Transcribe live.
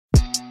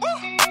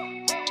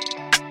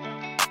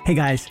Hey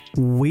guys,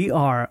 we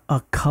are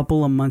a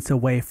couple of months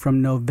away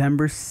from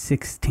November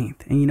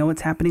 16th. And you know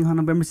what's happening on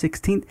November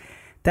 16th?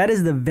 That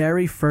is the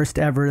very first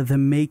ever The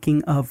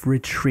Making of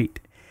Retreat.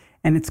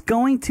 And it's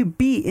going to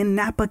be in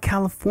Napa,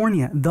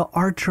 California, the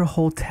Archer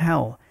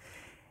Hotel.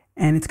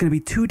 And it's going to be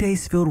 2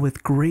 days filled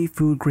with great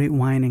food, great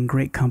wine, and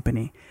great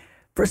company.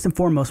 First and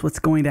foremost, what's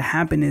going to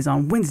happen is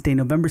on Wednesday,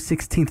 November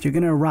 16th, you're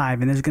going to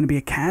arrive and there's going to be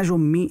a casual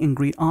meet and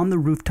greet on the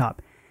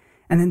rooftop.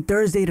 And then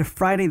Thursday to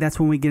Friday, that's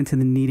when we get into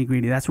the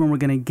nitty-gritty. That's when we're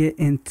going to get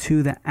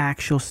into the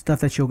actual stuff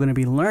that you're going to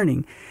be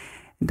learning.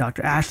 And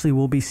Dr. Ashley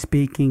will be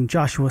speaking.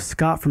 Joshua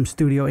Scott from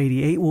Studio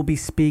 88 will be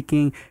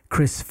speaking.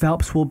 Chris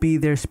Phelps will be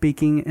there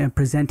speaking and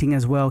presenting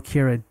as well.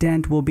 Kira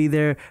Dent will be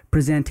there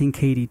presenting.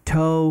 Katie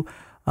Toe,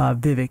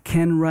 Vivek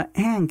Kenra.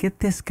 And get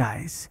this,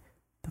 guys.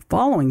 The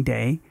following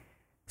day,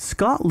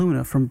 Scott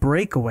Luna from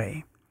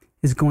Breakaway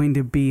is going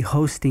to be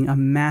hosting a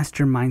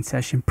mastermind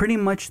session pretty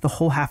much the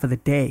whole half of the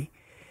day.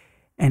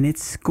 And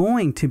it's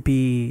going to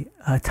be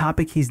a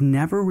topic he's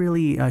never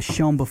really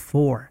shown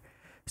before.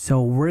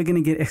 So we're going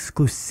to get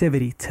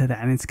exclusivity to that.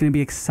 And it's going to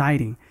be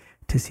exciting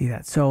to see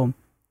that. So,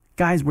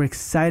 guys, we're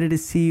excited to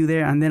see you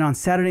there. And then on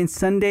Saturday and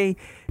Sunday,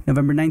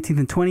 November 19th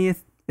and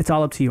 20th, it's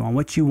all up to you on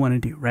what you want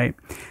to do, right?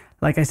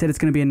 Like I said, it's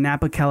going to be in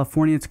Napa,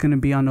 California. It's going to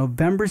be on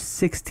November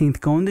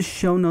 16th. Go in the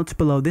show notes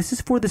below. This is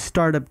for the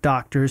startup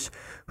doctors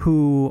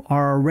who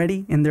are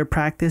already in their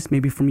practice,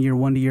 maybe from year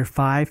 1 to year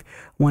 5,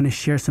 want to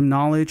share some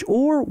knowledge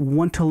or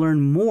want to learn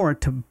more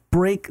to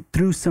break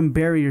through some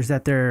barriers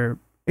that they're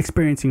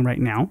experiencing right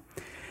now.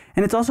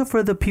 And it's also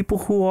for the people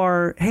who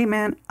are, hey,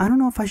 man, I don't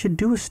know if I should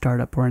do a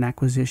startup or an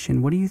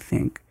acquisition. What do you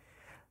think?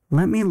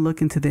 Let me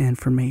look into the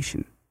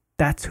information.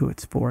 That's who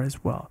it's for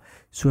as well.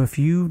 So if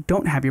you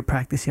don't have your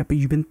practice yet, but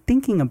you've been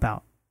thinking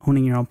about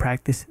owning your own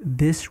practice,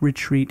 this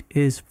retreat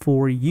is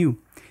for you.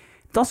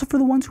 It's also for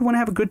the ones who want to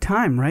have a good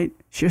time, right?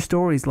 Share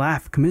stories,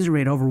 laugh,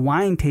 commiserate over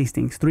wine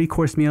tastings,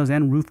 3-course meals,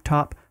 and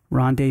rooftop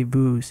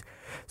rendezvous.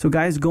 So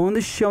guys, go in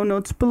the show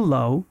notes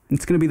below.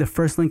 It's going to be the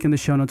first link in the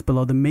show notes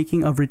below, The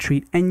Making of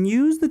Retreat, and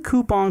use the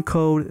coupon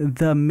code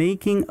The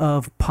Making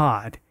of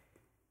Pod,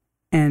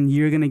 and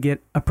you're going to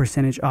get a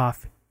percentage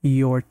off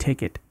your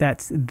ticket.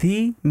 That's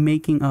The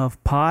Making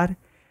of Pod.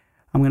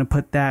 I'm going to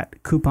put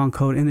that coupon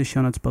code in the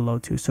show notes below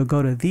too. So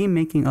go to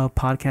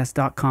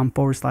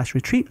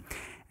themakingofpodcast.com/retreat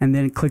and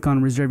then click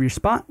on reserve your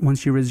spot.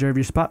 Once you reserve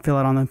your spot, fill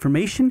out all the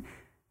information,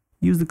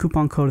 use the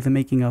coupon code The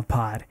Making of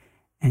Pod,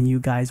 and you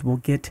guys will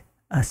get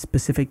a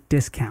specific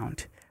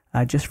discount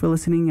just for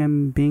listening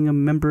and being a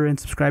member and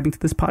subscribing to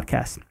this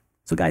podcast.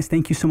 So guys,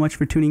 thank you so much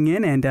for tuning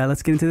in, and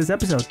let's get into this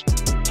episode.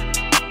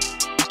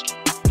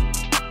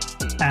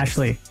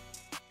 Ashley,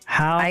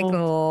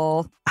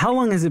 how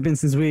long has it been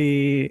since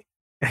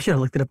I should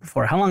have looked it up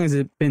before. How long has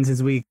it been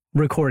since we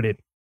recorded?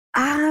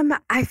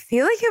 I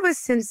feel like it was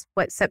since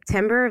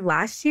September of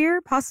last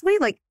year, possibly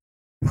like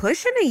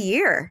pushing a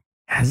year.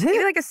 Has it?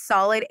 Maybe like a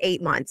solid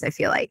 8 months, I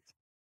feel like.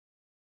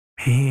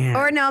 Man.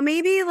 Or no,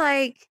 maybe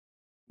I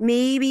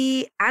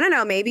don't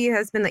know, maybe it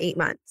has been like 8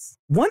 months.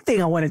 One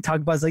thing I want to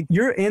talk about is like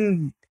you're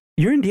in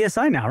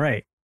DSI now,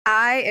 right?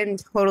 I am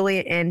totally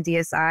in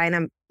DSI and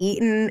I'm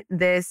eating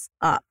this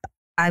up.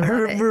 I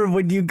remember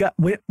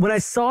when I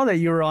saw that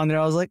you were on there,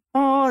 I was like,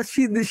 oh,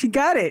 she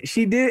got it.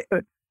 She did.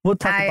 We'll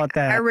talk about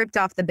that. I ripped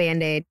off the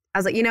Band-Aid. I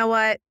was like, you know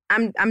what?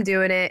 I'm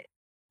doing it.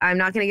 I'm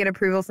not going to get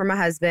approval from my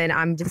husband.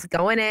 I'm just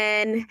going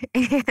in,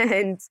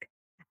 and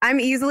I'm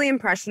easily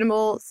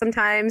impressionable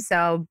sometimes.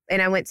 So,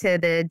 and I went to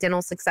the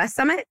Dental Success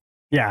Summit.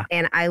 Yeah.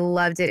 And I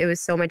loved it. It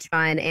was so much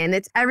fun. And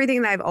it's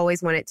everything that I've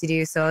always wanted to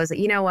do. So I was like,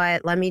 you know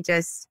what? Let me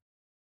just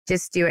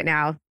do it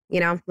now. You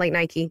know, like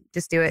Nike,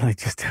 just do it.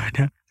 Just do it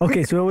now.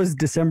 Okay, so it was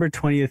December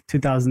 20th,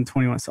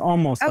 2021. So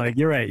almost okay. Like,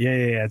 you're right.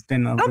 Yeah. It's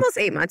been almost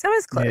 8 months. I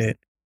was close. Yeah.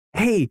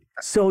 Hey,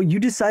 so you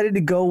decided to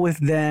go with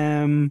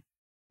them.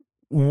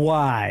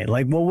 Why?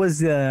 Like, what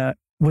was it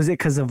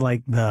because of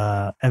like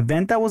the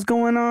event that was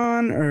going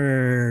on,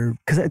 or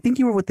because I think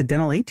you were with the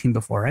Dental 18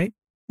 before, right?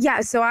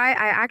 Yeah. So I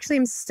actually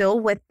am still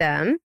with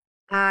them.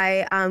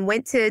 I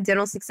went to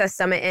Dental Success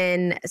Summit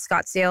in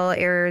Scottsdale,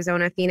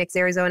 Arizona, Phoenix,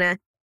 Arizona.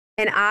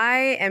 And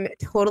I am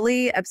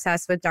totally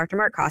obsessed with Dr.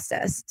 Mark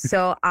Costas.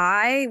 So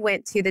I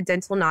went to the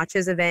Dental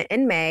Notches event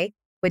in May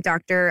with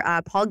Dr.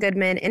 Paul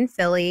Goodman in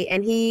Philly.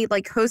 And he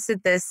like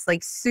hosted this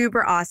like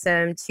super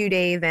awesome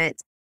 2-day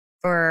event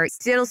for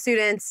dental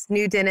students,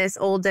 new dentists,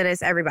 old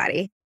dentists,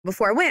 everybody.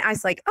 Before I went, I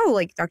was like, oh,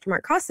 like Dr.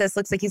 Mark Costas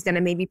looks like he's going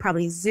to maybe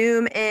probably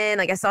Zoom in.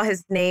 Like I saw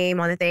his name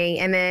on the thing.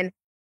 And then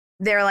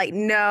they're like,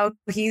 no,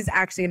 he's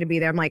actually going to be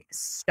there. I'm like,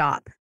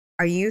 stop.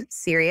 Are you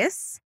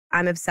serious?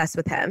 I'm obsessed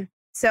with him.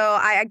 So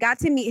I got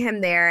to meet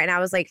him there and I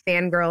was like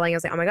fangirling. I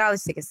was like, oh my God,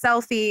 let's take a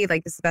selfie.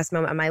 Like, this is the best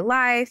moment of my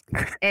life.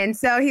 And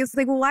so he was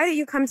like, well, why don't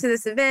you come to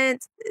this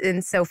event?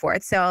 And so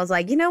forth. So I was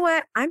like, you know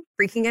what? I'm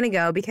freaking going to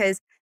go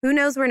because who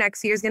knows where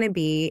next year's going to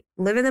be.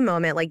 Live in the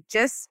moment. Like,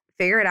 just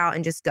figure it out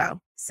and just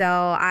go. So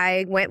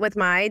I went with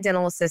my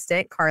dental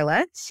assistant,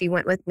 Carla. She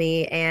went with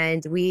me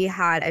and we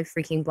had a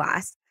freaking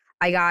blast.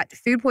 I got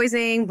food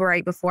poisoning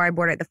right before I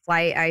boarded the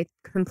flight. I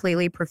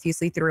completely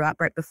profusely threw up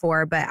right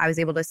before, but I was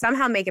able to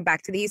somehow make it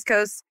back to the East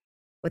Coast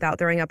without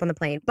throwing up on the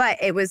plane. But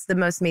it was the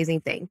most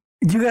amazing thing.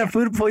 You got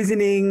food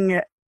poisoning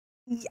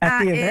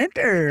at the event,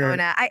 or?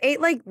 Arizona. I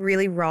ate like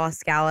really raw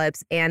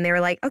scallops, and they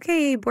were like,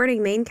 okay,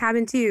 boarding main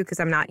cabin 2, because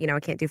I'm not, I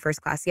can't do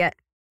first class yet.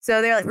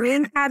 So they're like,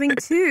 main cabin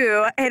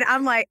 2. And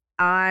I'm like,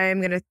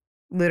 I'm going to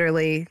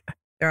literally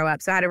throw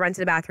up. So I had to run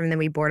to the bathroom, and then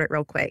we boarded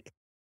real quick.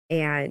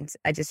 And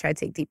I just tried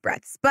to take deep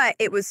breaths. But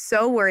it was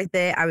so worth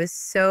it. I was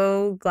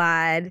so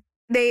glad.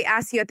 They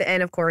ask you at the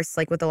end, of course,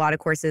 like with a lot of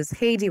courses,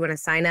 hey, do you want to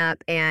sign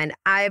up? And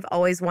I've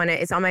always wanted,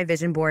 it's on my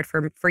vision board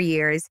for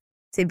years,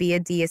 to be a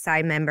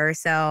DSI member.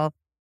 So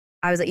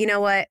I was like, you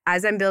know what?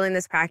 As I'm building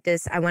this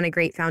practice, I want a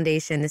great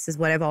foundation. This is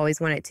what I've always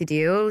wanted to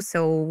do.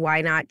 So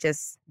why not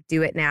just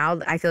do it now?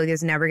 I feel like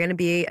there's never going to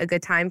be a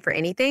good time for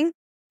anything.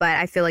 But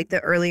I feel like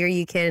the earlier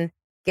you can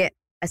get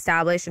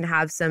established and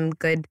have some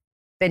good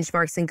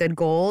benchmarks and good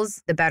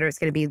goals, the better it's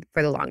going to be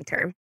for the long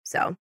term.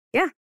 So,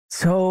 yeah.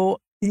 So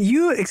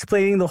you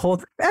explaining the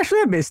whole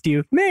actually, I missed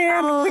you.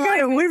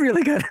 Man, we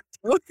really got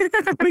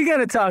we got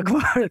to talk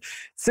about it.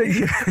 So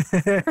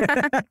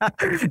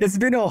it's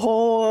been a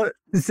whole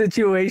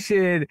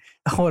situation.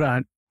 Hold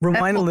on.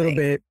 Rewind a little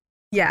bit.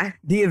 Yeah.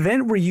 The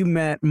event where you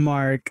met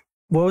Mark,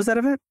 what was that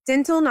event?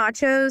 Dental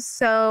Nachos.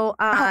 So,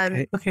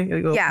 okay.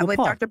 Yeah, with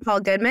Paul. Dr. Paul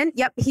Goodman.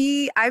 Yep.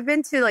 I've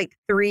been to like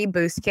 3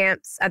 boost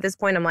camps. At this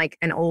point, I'm like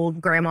an old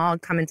grandma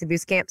coming to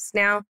boost camps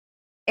now.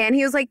 And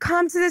he was like,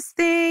 come to this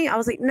thing. I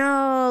was like,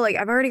 no, like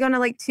I've already gone to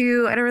like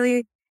 2. I don't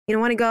really,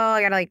 want to go.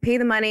 I got to like pay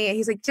the money. And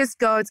he's like, just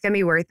go. It's going to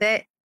be worth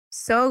it.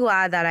 So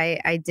glad that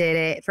I did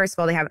it. First of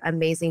all, they have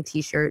amazing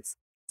t-shirts.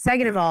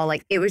 Second of all,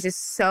 like it was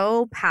just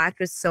so packed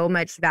with so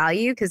much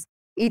value, because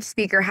each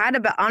speaker had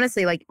about,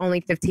 honestly, like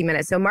only 15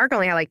 minutes. So Mark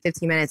only had like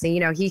 15 minutes,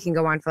 and he can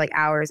go on for like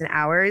hours and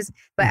hours,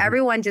 but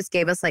everyone just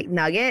gave us like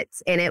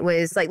nuggets, and it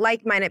was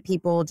like-minded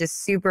people,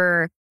 just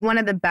super, one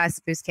of the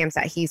best boost camps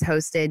that he's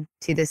hosted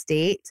to this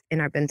date.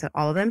 And I've been to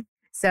all of them.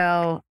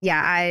 So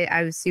yeah,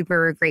 I was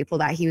super grateful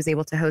that he was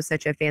able to host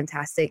such a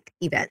fantastic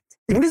event.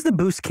 What is the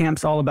boost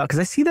camps all about? Because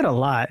I see that a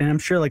lot, and I'm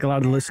sure like a lot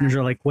of the listeners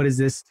are like, what is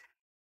this?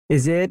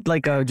 Is it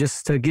like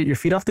just to get your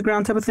feet off the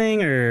ground type of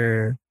thing,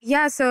 or?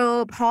 Yeah,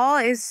 so Paul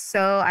is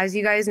so, as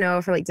you guys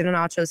know, for like Dental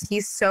Nachos,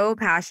 he's so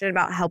passionate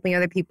about helping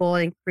other people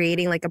and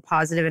creating like a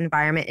positive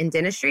environment in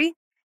dentistry.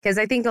 Because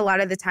I think a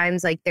lot of the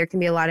times, like there can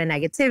be a lot of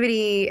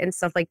negativity and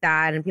stuff like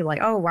that. And people are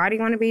like, oh, why do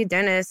you want to be a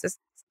dentist? This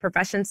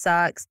profession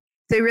sucks.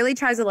 So he really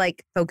tries to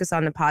like focus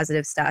on the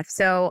positive stuff.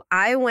 So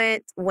I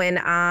went when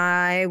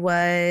I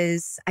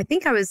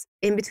think I was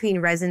in between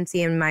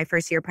residency and my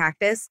first year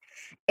practice.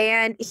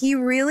 And he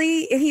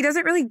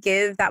doesn't really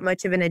give that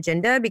much of an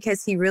agenda,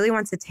 because he really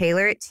wants to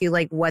tailor it to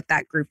like what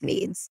that group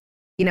needs.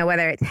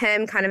 Whether it's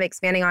him kind of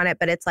expanding on it,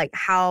 but it's like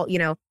how,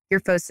 your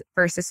first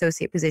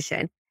associate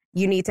position,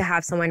 you need to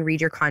have someone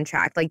read your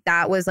contract. Like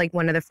that was like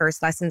one of the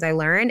first lessons I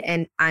learned.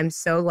 And I'm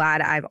so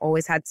glad I've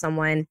always had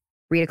someone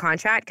read a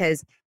contract,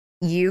 because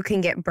you can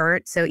get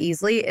burnt so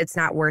easily. It's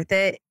not worth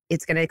it.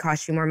 It's going to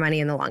cost you more money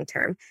in the long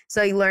term. So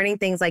like learning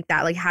things like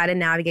that, like how to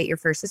navigate your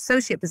first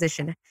associate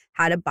position,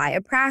 how to buy a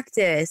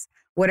practice,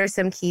 what are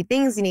some key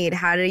things you need,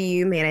 how do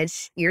you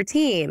manage your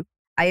team.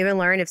 I even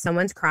learned if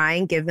someone's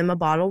crying, give them a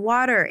bottle of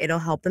water. It'll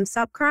help them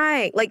stop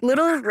crying. Like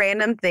little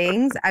random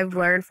things I've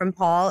learned from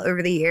Paul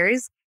over the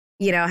years,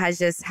 has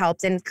just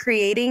helped in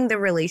creating the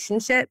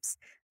relationships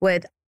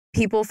with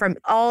people from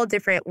all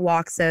different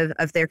walks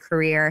of their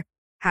career.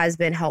 Has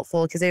been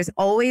helpful, because there's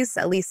always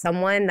at least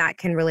someone that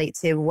can relate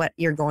to what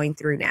you're going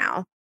through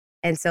now.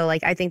 And so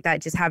like, I think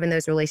that just having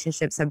those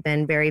relationships have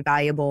been very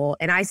valuable.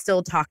 And I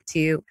still talk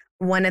to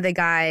one of the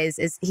guys,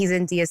 he's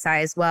in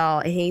DSI as well.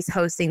 And he's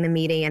hosting the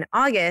meeting in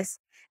August.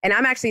 And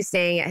I'm actually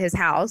staying at his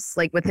house,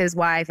 like with his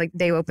wife, like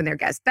they open their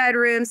guest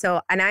bedroom.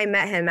 And I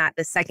met him at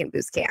the second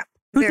boost camp.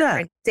 Who's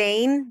that?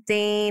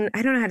 Dane,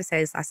 I don't know how to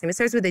say his last name. It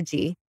starts with a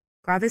G.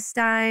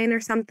 Gravestein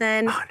or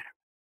something. Oh,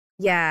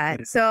 yeah.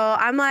 So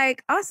I'm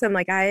like, awesome.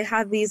 Like I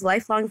have these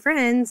lifelong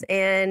friends,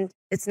 and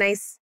it's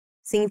nice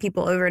seeing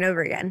people over and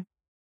over again.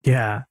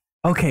 Yeah.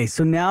 Okay.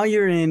 So now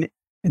you're in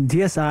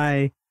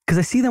DSI, because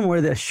I see them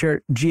wear the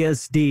shirt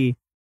GSD.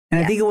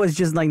 And I think it was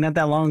just like not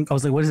that long. I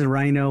was like, what is a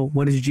rhino?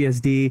 What is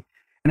GSD?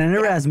 And I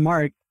never asked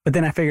Mark, but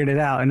then I figured it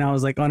out. And I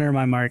was like, oh, never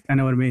mind, Mark. I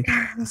know what it means.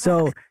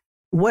 So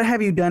what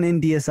have you done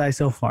in DSI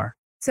so far?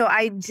 So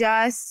I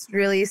just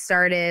really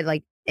started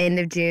like end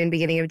of June,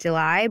 beginning of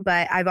July,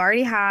 but I've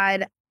already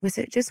had, was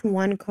it just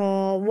one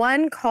call?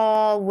 One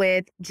call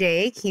with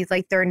Jake. He's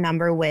like their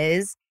number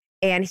whiz.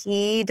 And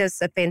he does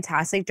a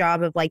fantastic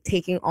job of like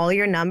taking all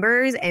your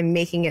numbers and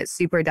making it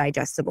super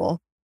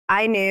digestible.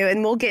 I knew,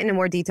 and we'll get into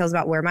more details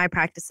about where my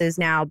practice is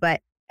now,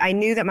 but I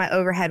knew that my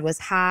overhead was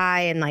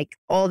high and like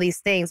all these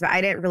things, but I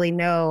didn't really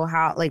know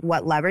how, like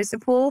what levers to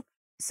pull.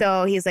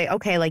 So he's like,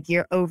 okay, like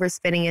you're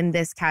overspending in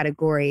this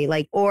category,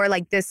 like, or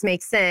like this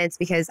makes sense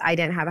because I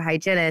didn't have a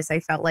hygienist.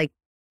 I felt like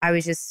I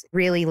was just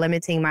really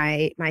limiting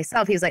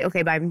myself. He was like,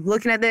 okay, but I'm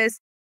looking at this.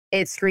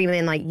 it's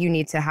screaming like you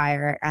need to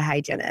hire a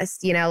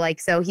hygienist, like,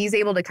 so he's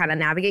able to kind of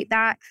navigate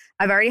that.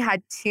 I've already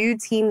had 2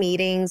 team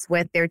meetings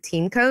with their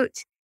team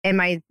coach, and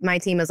my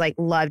team has like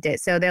loved it.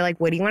 So they're like,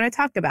 what do you want to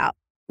talk about?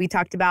 We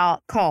talked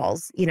about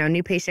calls,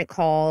 new patient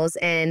calls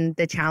and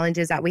the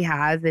challenges that we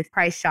have with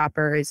price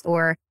shoppers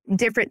or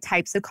different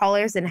types of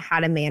callers and how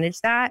to manage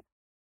that.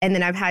 And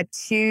then I've had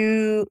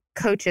 2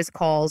 coaches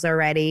calls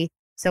already.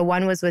 So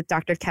one was with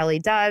Dr. Kelly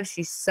Dove.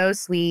 She's so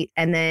sweet.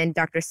 And then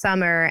Dr.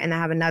 Summer, and I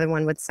have another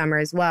one with Summer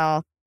as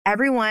well.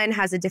 Everyone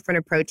has a different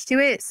approach to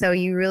it. So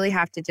you really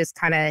have to just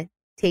kind of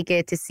take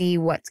it to see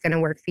what's going to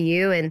work for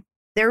you. And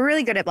they're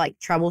really good at like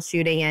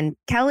troubleshooting. And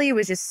Kelly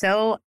was just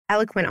so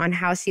eloquent on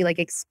how she like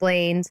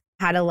explained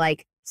how to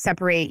like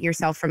separate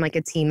yourself from like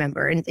a team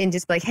member and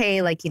just be like,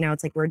 hey, like,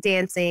 it's like we're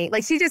dancing.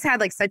 Like she just had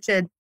like such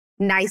a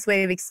nice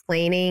way of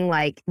explaining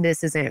like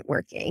this isn't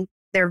working.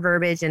 Their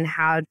verbiage and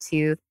how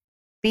to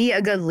be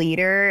a good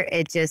leader,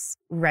 it just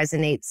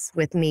resonates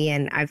with me.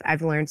 And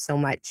I've learned so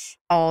much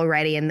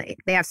already. And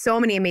they have so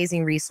many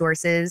amazing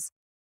resources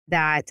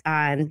that,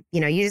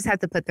 you just have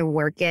to put the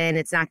work in.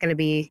 It's not going to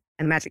be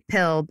a magic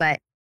pill, but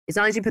as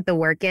long as you put the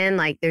work in,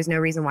 like there's no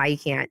reason why you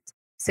can't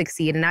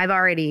succeed. And I've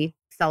already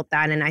felt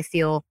that. And I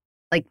feel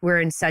like we're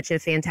in such a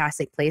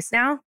fantastic place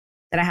now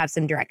that I have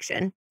some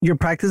direction. Your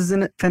practice is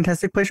in a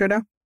fantastic place right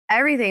now?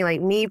 Everything,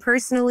 like me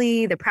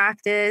personally, the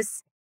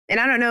practice. And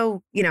I don't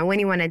know, when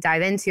you want to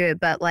dive into it,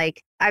 but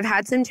like I've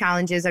had some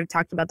challenges. I've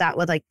talked about that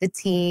with like the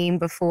team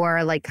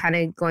before, like kind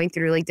of going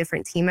through like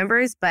different team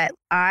members, but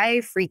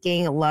I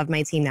freaking love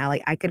my team now.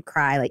 Like I could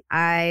cry. Like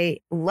I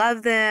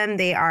love them.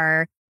 They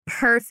are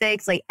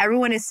perfect. Like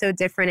everyone is so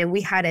different. And we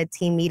had a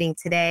team meeting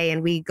today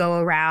and we go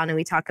around and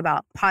we talk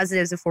about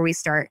positives before we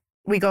start.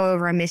 We go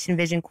over our mission,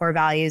 vision, core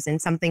values and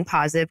something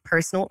positive,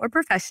 personal or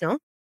professional.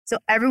 So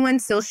everyone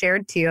still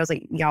shared 2. I was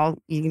like, y'all,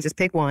 you can just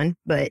pick one,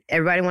 but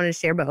everybody wanted to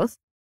share both.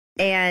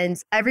 And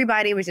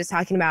everybody was just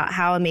talking about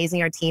how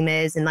amazing our team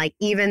is. And like,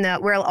 even though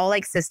we're all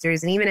like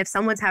sisters, and even if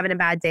someone's having a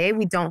bad day,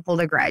 we don't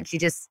hold a grudge. You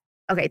just,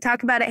 okay,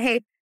 talk about it.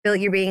 Hey, feel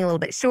like you're being a little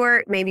bit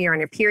short. Maybe you're on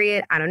your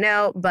period. I don't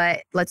know,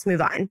 but let's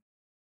move on.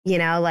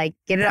 Like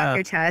get it off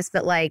your chest,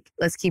 but like,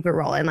 let's keep it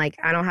rolling. Like,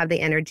 I don't have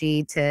the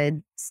energy to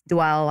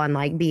dwell on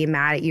like being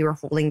mad at you or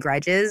holding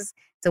grudges.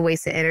 It's a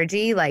waste of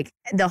energy. Like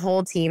the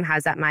whole team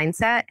has that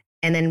mindset.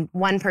 And then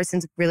one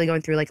person's really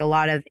going through like a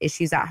lot of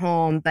issues at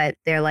home, but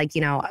they're like,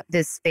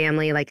 this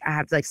family, like I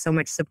have like so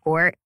much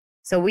support.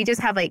 So we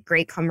just have like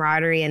great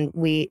camaraderie and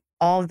we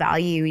all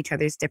value each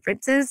other's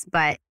differences,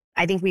 but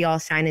I think we all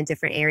shine in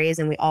different areas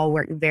and we all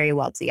work very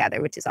well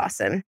together, which is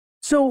awesome.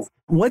 So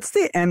what's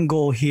the end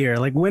goal here?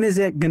 Like, when is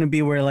it going to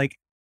be where like,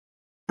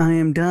 I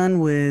am done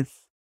with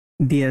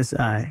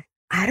DSI?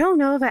 I don't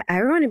know if I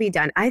ever want to be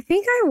done. I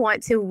think I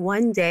want to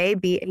one day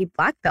be a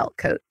black belt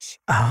coach.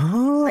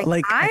 Oh,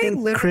 like I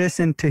think Chris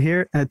and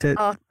Tahir.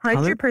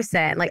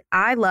 100%. Like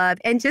I love,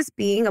 and just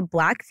being a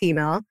black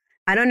female.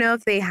 I don't know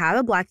if they have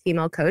a black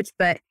female coach,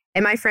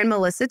 and my friend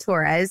Melissa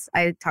Torres,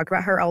 I talk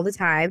about her all the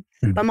time.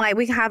 Mm-hmm. But I'm like,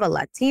 we have a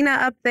Latina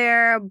up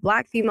there,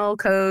 black female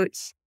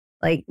coach.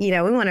 Like, we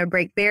want to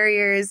break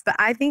barriers. But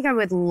I think I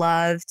would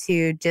love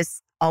to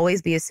just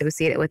always be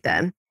associated with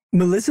them.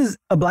 Melissa's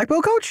a black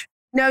belt coach?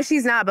 No,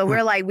 she's not. But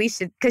we're like, we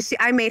should, because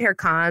I made her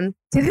come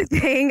to the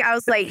thing. I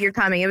was like, you're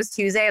coming. It was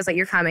Tuesday. I was like,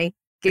 you're coming.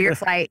 Get your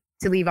flight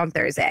to leave on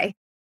Thursday.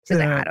 She was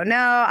like, I don't know.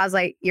 I was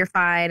like, you're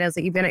fine. I was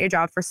like, you've been at your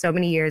job for so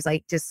many years.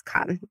 Like, just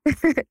come.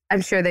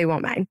 I'm sure they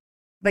won't mind.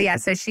 But yeah,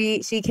 so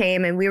she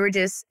came and we were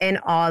just in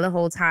awe the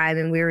whole time.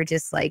 And we were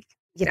just like,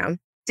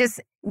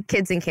 just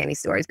kids in candy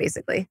stores,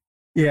 basically.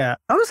 Yeah,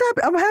 I was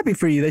happy. I'm happy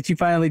for you that you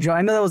finally joined.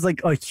 I know that was like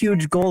a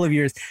huge goal of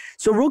yours.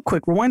 So real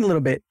quick, rewind a little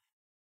bit.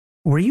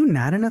 Were you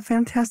not in a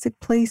fantastic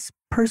place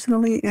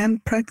personally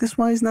and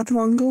practice-wise not too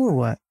long ago or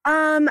what?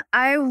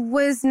 I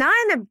was not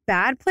in a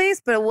bad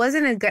place, but it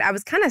wasn't I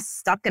was kind of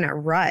stuck in a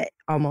rut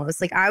almost.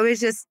 Like I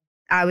was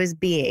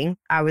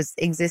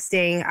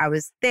existing. I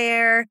was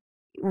there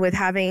with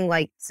having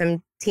like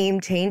some team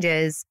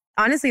changes.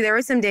 Honestly, there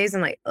were some days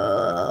I'm like,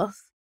 ugh,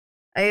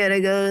 I gotta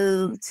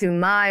go to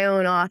my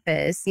own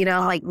office.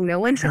 Like no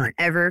one should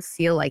ever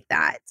feel like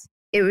that.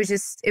 It was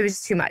just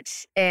too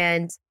much.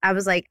 And I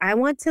was like, I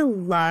want to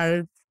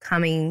love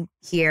coming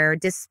here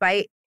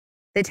despite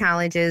the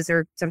challenges,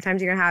 or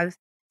sometimes you're going to have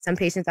some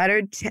patients that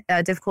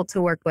are difficult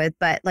to work with,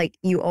 but like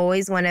you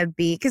always want to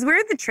be, because we're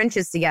in the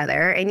trenches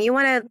together and you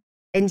want to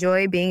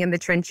enjoy being in the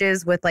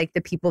trenches with like the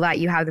people that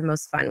you have the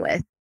most fun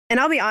with. And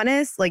I'll be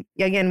honest, like,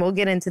 again, we'll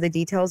get into the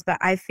details, but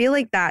I feel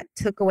like that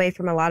took away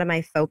from a lot of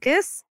my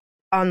focus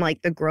on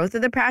like the growth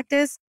of the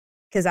practice,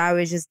 because I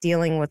was just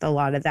dealing with a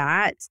lot of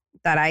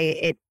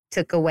it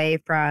took away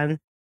from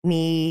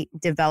me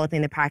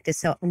developing the practice.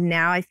 So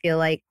now I feel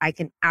like I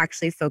can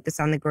actually focus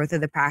on the growth of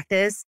the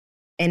practice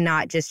and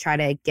not just try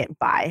to get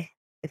by,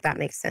 if that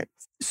makes sense.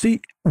 So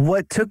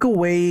what took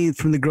away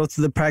from the growth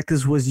of the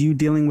practice was you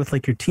dealing with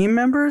like your team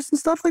members and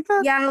stuff like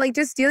that? Yeah, like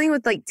just dealing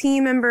with like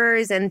team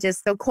members, and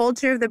just the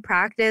culture of the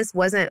practice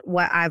wasn't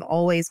what I've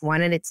always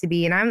wanted it to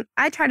be. And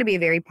I try to be a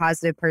very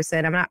positive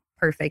person. I'm not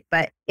perfect,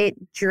 but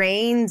it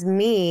drains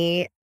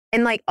me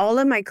And like all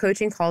of my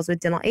coaching calls with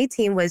Dental A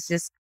team was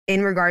just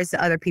in regards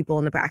to other people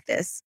in the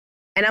practice.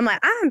 And I'm like,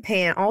 I'm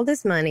paying all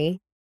this money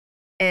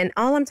and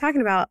all I'm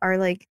talking about are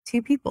like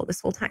 2 people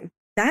this whole time.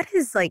 That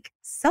is like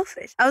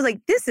selfish. I was like,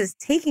 this is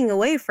taking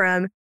away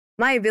from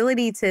my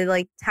ability to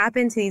like tap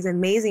into these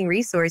amazing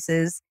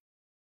resources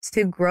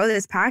to grow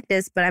this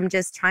practice, but I'm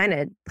just trying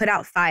to put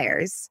out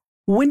fires.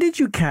 When did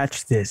you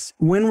catch this?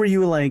 When were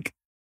you like,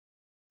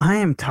 I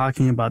am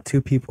talking about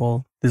 2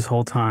 people this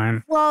whole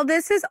time? Well,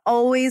 this has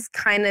always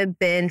kind of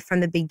been from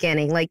the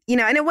beginning. Like, you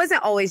know, and it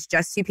wasn't always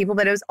just 2 people,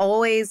 but it was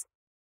always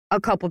a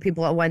couple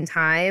people at one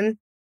time.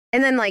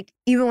 And then like,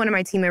 even one of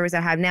my team members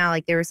I have now,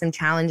 like there were some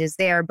challenges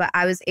there, but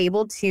I was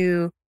able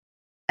to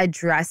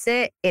address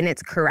it and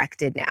it's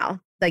corrected now.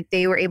 Like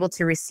they were able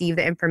to receive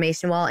the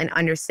information well and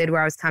understood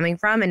where I was coming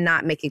from and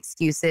not make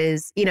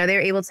excuses. You know, they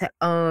were able to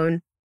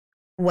own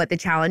what the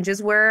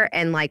challenges were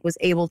and like was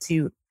able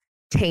to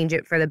change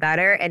it for the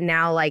better. And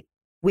now like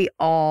we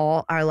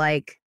all are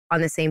like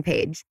on the same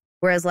page.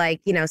 Whereas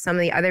like, you know, some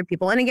of the other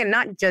people, and again,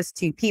 not just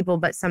 2 people,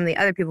 but some of the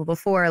other people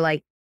before,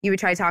 like you would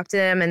try to talk to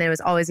them and there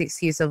was always the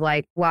excuse of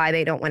like why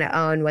they don't want to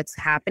own what's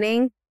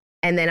happening.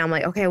 And then I'm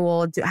like, okay,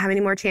 well, how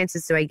many more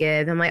chances do I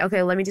give? I'm like,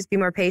 okay, let me just be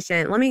more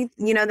patient. Let me,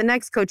 you know, the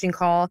next coaching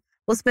call,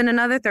 we'll spend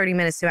another 30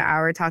 minutes to an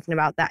hour talking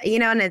about that, you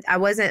know, and I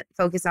wasn't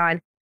focused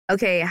on,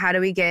 okay, how do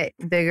we get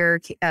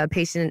bigger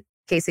patient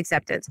case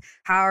acceptance?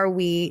 How are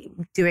we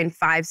doing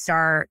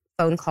 5-star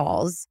phone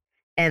calls?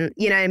 And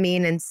you know what I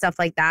mean? And stuff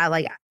like that.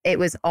 Like it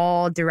was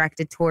all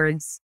directed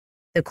towards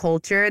the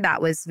culture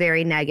that was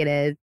very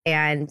negative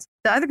and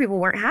the other people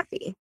weren't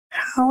happy.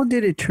 How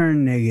did it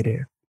turn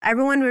negative?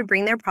 Everyone would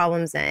bring their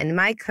problems in.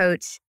 My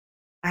coach,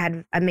 I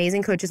had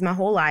amazing coaches my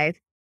whole life.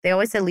 They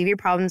always said, leave your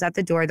problems at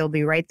the door. They'll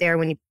be right there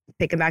when you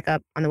pick them back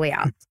up on the way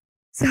out.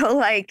 So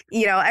like,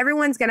 you know,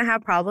 everyone's going to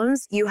have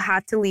problems. You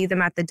have to leave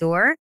them at the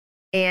door.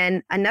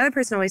 And another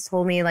person always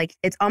told me, like,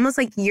 it's almost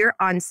like you're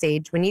on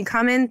stage. When you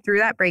come in through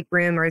that break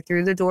room or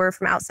through the door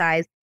from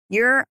outside,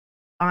 you're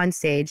on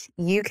stage.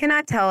 You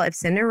cannot tell if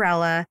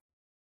Cinderella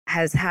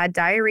has had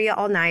diarrhea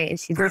all night and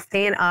she's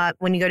staying up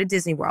when you go to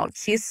Disney World.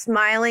 She's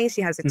smiling.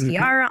 She has a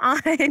tiara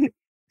on.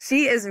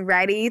 She is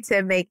ready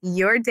to make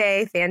your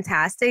day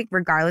fantastic,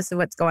 regardless of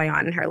what's going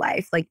on in her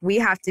life. Like we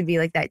have to be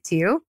like that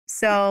too.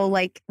 So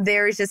like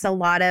there's just a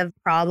lot of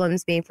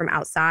problems being from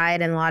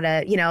outside and a lot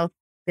of, you know,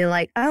 being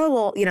like, oh,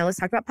 well, you know, let's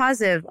talk about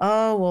positive.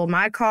 Oh, well,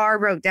 my car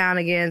broke down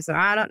again. So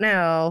I don't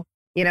know.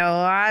 You know,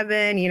 I've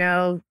been, you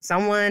know,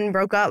 someone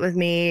broke up with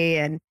me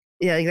and,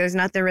 you know, like, there's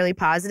nothing really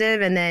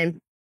positive. And then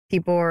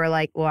people were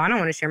like, well, I don't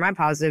want to share my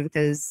positive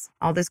because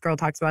all this girl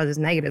talks about is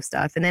negative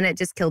stuff. And then it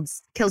just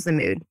kills the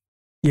mood.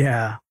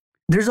 Yeah.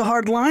 There's a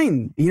hard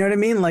line. You know what I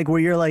mean? Like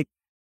where you're like,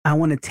 I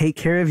want to take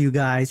care of you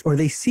guys. Or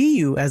they see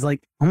you as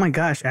like, oh my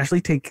gosh,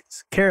 Ashley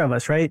takes care of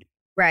us, right?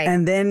 Right.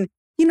 And then,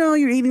 you know,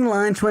 you're eating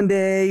lunch one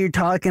day, you're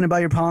talking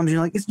about your problems.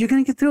 You're like, you're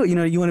going to get through it. You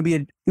know, you want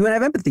to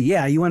have empathy.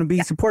 Yeah. You want to be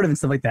supportive and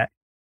stuff like that.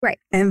 Right.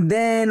 And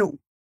then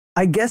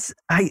I guess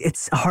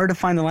it's hard to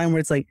find the line where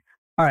it's like,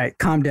 all right,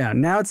 calm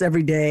down. Now it's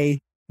every day.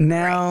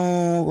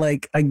 Now,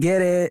 like, I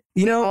get it.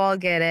 You know, all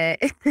get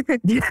it.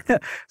 Yeah.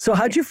 So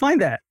how'd you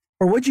find that?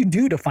 Or what'd you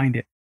do to find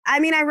it? I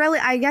mean,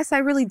 I guess I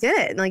really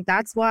did. Like,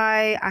 that's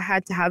why I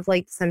had to have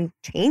like some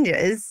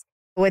changes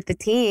with the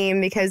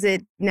team because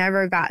it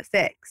never got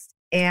fixed.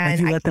 And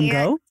you let them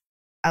go?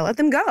 I let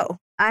them go.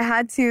 I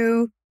had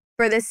to,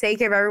 for the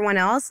sake of everyone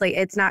else, like,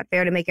 it's not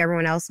fair to make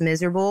everyone else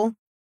miserable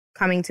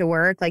coming to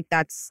work. Like,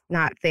 that's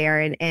not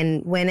fair.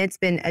 And when it's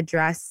been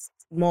addressed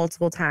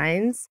multiple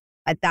times,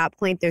 at that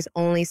point, there's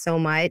only so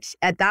much.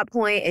 At that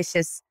point, it's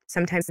just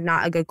sometimes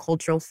not a good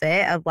cultural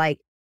fit of like,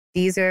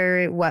 these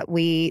are what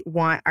we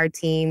want our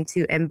team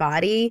to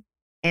embody.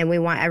 And we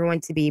want everyone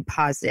to be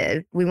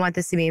positive. We want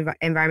this to be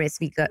environment to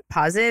be good,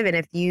 positive. And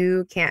if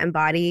you can't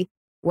embody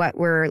what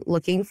we're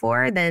looking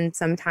for, then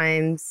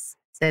sometimes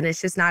then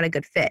it's just not a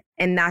good fit.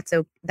 And that's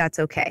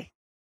okay.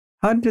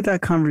 How did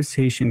that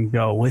conversation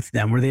go with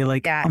them? Were they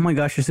like, oh my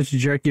gosh, you're such a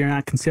jerk, you're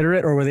not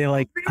considerate? Or were they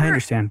like, I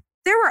understand?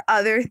 There were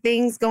other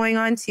things going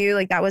on too.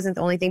 Like that wasn't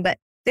the only thing, but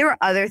there were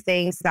other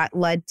things that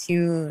led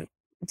to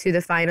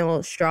the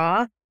final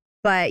straw.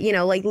 But, you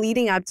know, like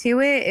leading up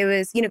to it, it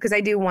was, you know, because I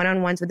do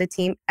one-on-ones with the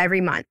team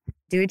every month,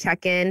 do a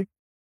check-in.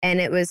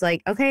 And it was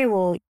like, okay,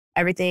 well,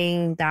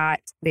 everything that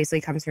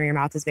basically comes from your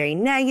mouth is very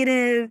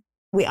negative.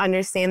 We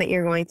understand that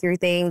you're going through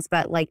things.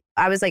 But like,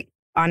 I was like,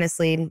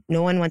 honestly,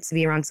 no one wants to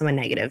be around someone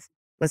negative.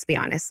 Let's be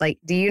honest. Like,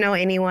 do you know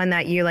anyone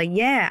that you're like,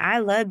 yeah, I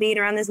love being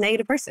around this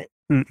negative person?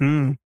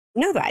 Mm-mm.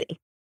 Nobody.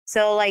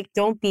 So like,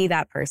 don't be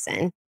that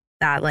person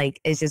that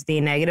like is just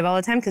being negative all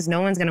the time because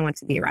no one's going to want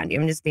to be around you.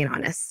 I'm just being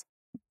honest.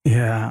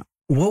 Yeah.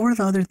 What were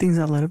the other things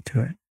that led up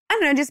to it? I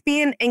don't know, just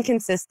being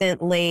inconsistent,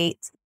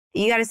 late.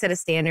 You got to set a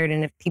standard.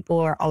 And if people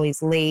are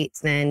always late,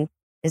 then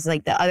it's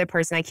like the other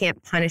person, I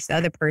can't punish the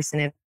other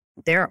person if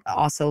they're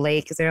also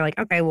late because they're like,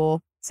 okay,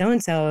 well,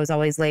 so-and-so is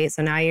always late.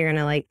 So now you're going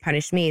to like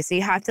punish me. So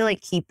you have to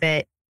like keep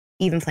it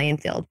even playing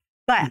field.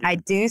 But I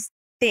do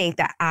think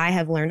that I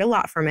have learned a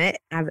lot from it.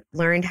 I've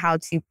learned how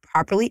to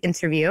properly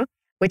interview.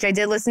 which I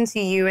did listen to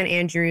you and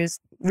Andrew's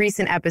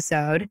recent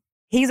episode.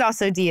 He's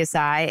also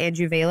DSI,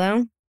 Andrew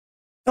Velo.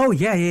 Oh,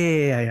 yeah.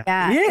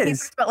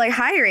 Yes. But like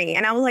hiring.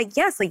 And I was like,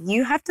 yes, like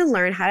you have to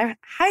learn how to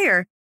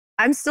hire.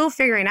 I'm still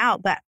figuring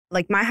out, but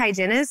like my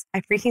hygienist,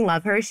 I freaking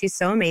love her. She's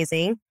so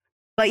amazing.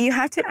 But you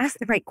have to ask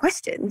the right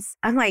questions.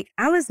 I'm like,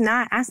 I was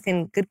not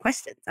asking good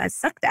questions. I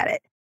sucked at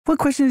it. What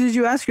questions did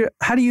you ask her?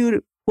 How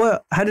did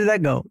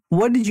that go?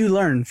 What did you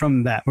learn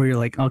from that where you're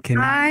like, okay,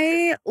 now?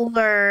 I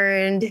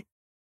learned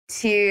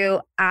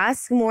to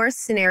ask more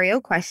scenario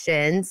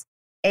questions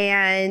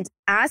and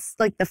ask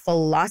like the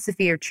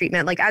philosophy of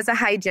treatment. Like as a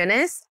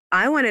hygienist,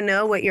 I want to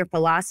know what your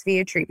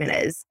philosophy of treatment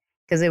is.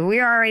 Because if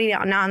we're already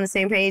not on the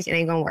same page, it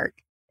ain't going to work.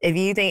 If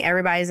you think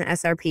everybody's an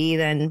SRP,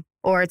 then,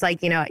 or it's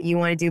like, you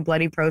want to do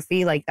bloody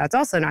prophy, like that's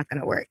also not going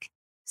to work.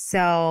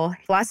 So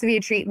philosophy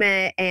of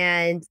treatment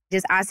and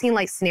just asking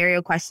like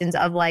scenario questions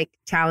of like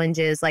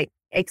challenges, like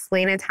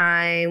explain a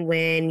time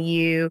when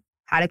you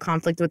had a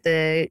conflict with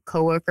a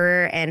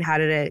coworker and how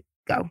did it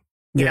go?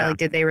 You know, like,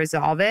 did they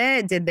resolve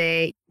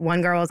it?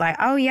 One girl was like,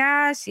 oh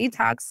yeah, she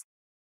talks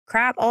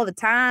crap all the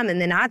time. And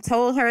then I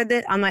told her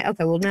that. I'm like,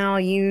 okay, well, no,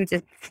 you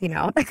just,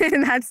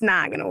 that's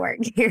not going to work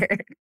here.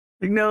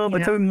 Like, no,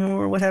 but tell me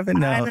more. What happened?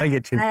 No, I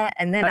get you.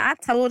 And then I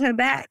told her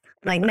back,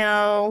 like,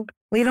 no,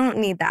 we don't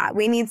need that.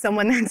 We need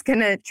someone that's going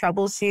to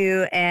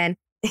troubleshoot and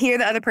hear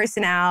the other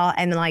person out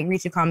and like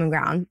reach a common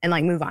ground and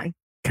like move on.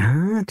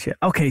 Gotcha.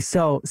 Okay.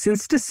 So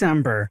since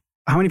December,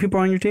 how many people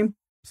are on your team?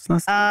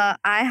 I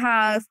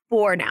have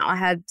 4 now. I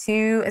have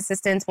 2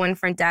 assistants, 1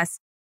 front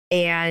desk,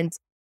 and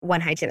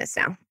 1 hygienist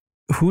now.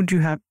 Who do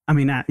you have? I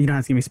mean, you don't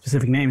have to give me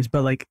specific names,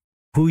 but like,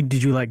 who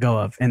did you let go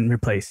of and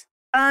replace?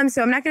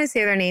 So I'm not going to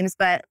say their names,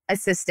 but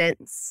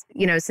assistants,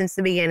 since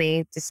the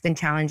beginning, just been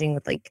challenging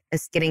with like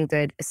us getting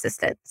good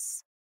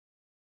assistants.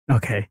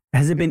 Okay.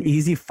 Has it been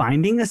easy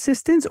finding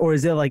assistants or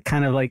is it like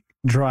kind of like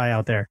dry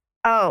out there?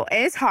 Oh,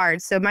 it's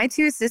hard. So my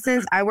 2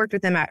 assistants, I worked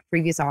with them at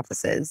previous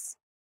offices.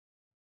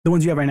 The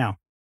ones you have right now?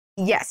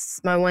 Yes.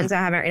 My ones I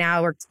have right now,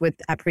 I worked with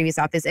at previous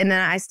office. And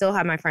then I still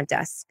have my front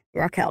desk,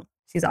 Raquel.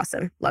 She's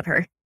awesome. Love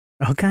her.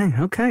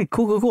 Okay.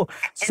 Cool.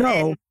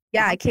 So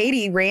yeah,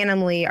 Katie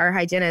our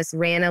hygienist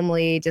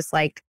randomly just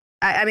like,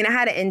 I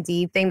had an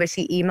Indeed thing, but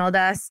she emailed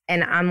us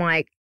and I'm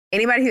like,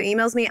 anybody who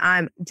emails me,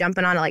 I'm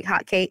jumping on it like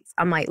hotcakes.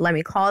 I'm like, let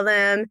me call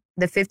them.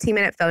 The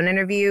 15-minute phone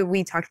interview,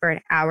 we talked for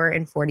an hour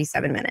and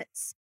 47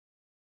 minutes.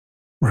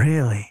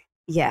 Really?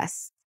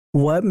 Yes.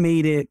 What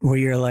made it where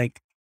you're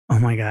like, oh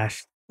my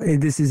gosh,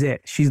 this is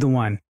it. She's the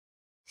one.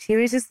 She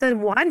was just the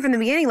one from the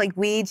beginning. Like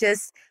we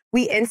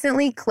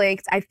instantly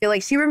clicked. I feel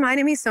like she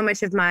reminded me so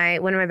much of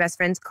one of my best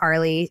friends,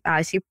 Carly.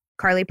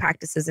 Carly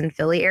practices in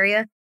Philly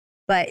area,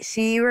 but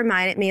she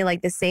reminded me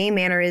like the same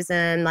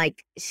mannerism.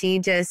 Like she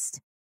just,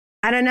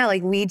 I don't know,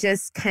 like we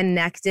just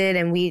connected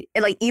and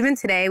like even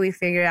today we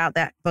figured out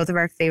that both of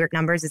our favorite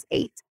numbers is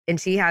 8. And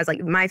she has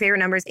like, my favorite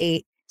number is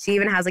 8. She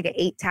even has like an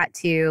 8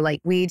 tattoo.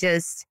 Like we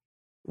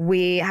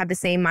have the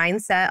same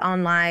mindset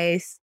on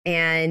life.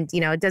 And,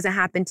 it doesn't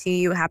happen to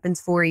you, it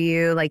happens for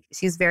you. Like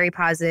she's very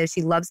positive.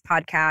 She loves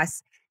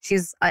podcasts.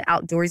 She's an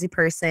outdoorsy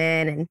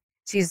person and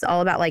she's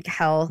all about like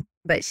health,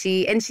 but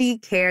she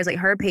cares, like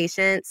her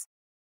patients.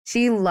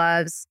 She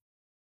loves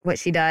what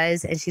she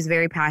does and she's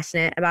very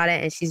passionate about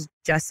it. And she's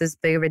just as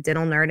big of a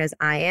dental nerd as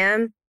I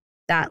am,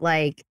 that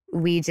like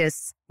we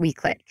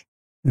click.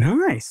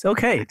 Nice.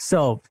 Okay.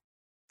 So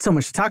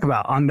much to talk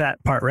about on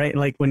that part, right?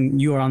 Like when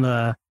you were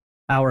on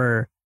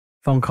our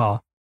phone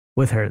call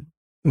with her,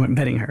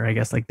 vetting her, I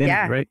guess, like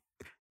then, right?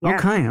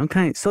 Yeah.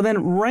 Okay. So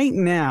then right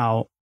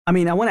now, I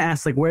want to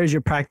ask like, where's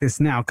your practice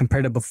now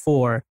compared to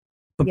before?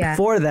 But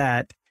before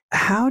that,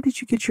 how did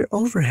you get your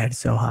overhead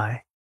so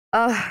high?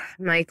 Oh,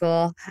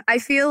 Michael, I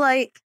feel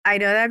like, I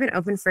know that I've been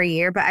open for a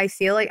year, but I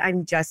feel like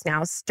I'm just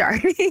now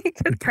starting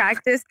to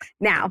practice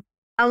now.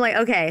 I'm like,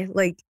 okay,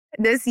 like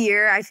this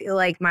year, I feel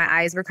like my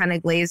eyes were kind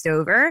of glazed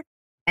over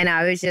and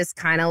I was just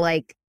kind of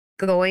like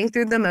going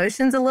through the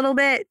motions a little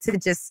bit to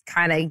just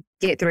kind of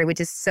get through it, which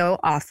is so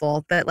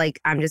awful. But like,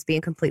 I'm just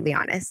being completely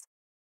honest.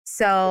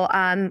 So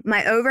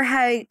my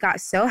overhead got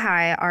so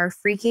high, our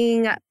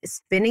freaking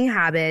spending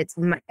habits,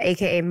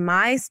 AKA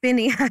my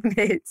spending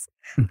habits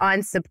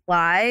on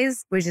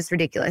supplies was just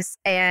ridiculous.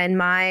 And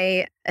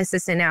my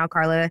assistant now,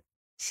 Carla,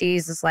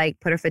 she's just like,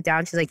 put her foot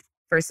down. She's like,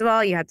 first of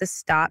all, you have to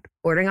stop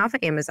ordering off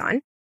of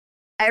Amazon.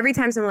 Every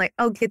time someone like,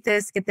 oh, get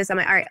this. I'm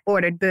like, all right,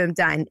 ordered, boom,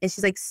 done. And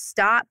she's like,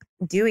 stop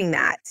doing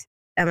that.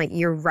 I'm like,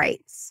 you're right,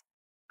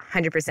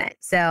 100%.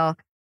 So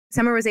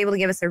Summer was able to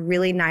give us a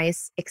really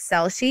nice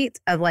Excel sheet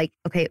of like,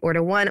 okay,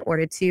 order 1,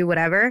 order 2,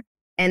 whatever.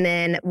 And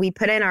then we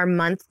put in our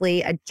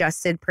monthly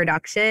adjusted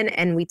production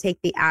and we take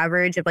the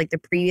average of like the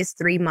previous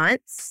 3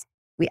 months.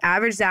 We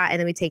average that and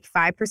then we take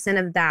 5%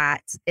 of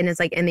that and it's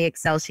like in the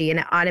Excel sheet and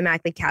it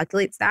automatically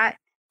calculates that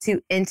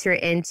to enter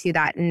into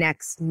that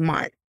next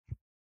month,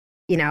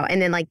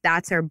 and then like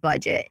that's our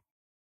budget.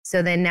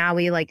 So then now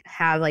we like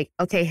have like,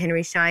 okay,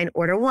 Henry Schein,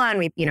 order 1.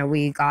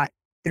 We got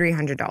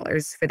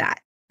 $300 for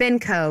that.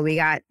 Benco, we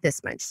got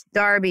this much.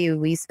 Darby,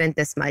 we spent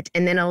this much.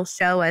 And then it'll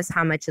show us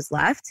how much is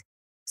left.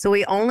 So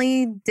we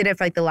only did it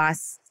for like the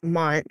last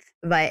month,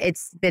 but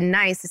it's been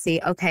nice to see,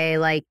 okay,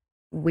 like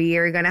we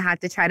are going to have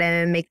to try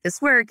to make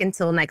this work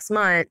until next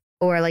month,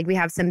 or like we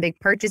have some big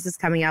purchases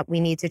coming up. We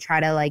need to try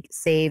to like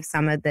save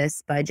some of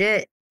this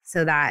budget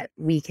so that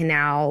we can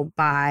now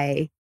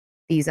buy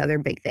these other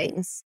big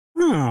things.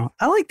 Oh,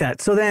 I like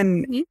that. So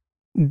then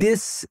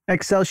this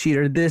Excel sheet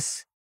or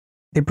this,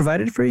 they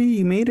provided it for you?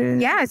 You made it?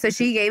 Yeah. So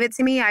she gave it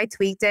to me. I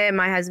tweaked it.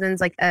 My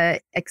husband's like a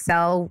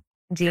Excel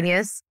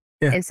genius.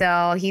 Yeah. And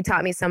so he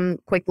taught me some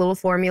quick little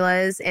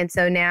formulas. And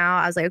so now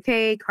I was like,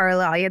 okay,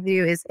 Carla, all you have to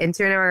do is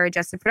enter in our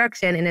adjusted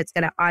production and it's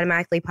going to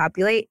automatically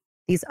populate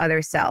these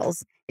other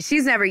cells.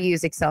 She's never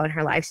used Excel in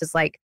her life. She's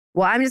like,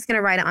 well, I'm just going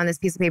to write it on this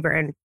piece of paper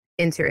and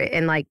enter it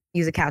and like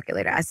use a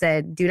calculator. I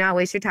said, do not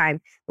waste your time.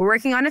 We're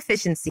working on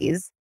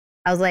efficiencies.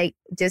 I was like,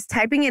 just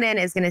typing it in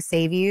is going to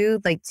save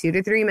you like 2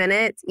 to 3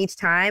 minutes each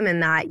time,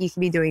 and that you can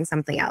be doing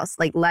something else.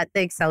 Like let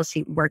the Excel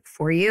sheet work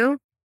for you.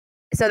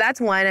 So that's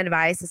one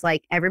advice is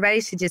like everybody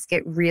should just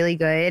get really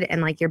good,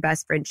 and like your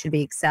best friend should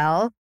be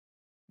Excel,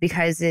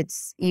 because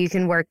you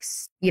can work,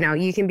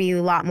 you can be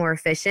a lot more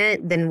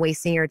efficient than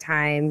wasting your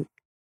time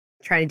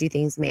trying to do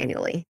things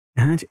manually.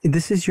 And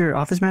this is your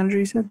office manager,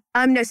 you said?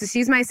 No, so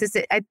she's my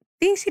assistant. I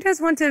think she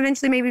does want to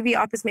eventually maybe be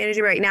office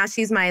manager. Right now,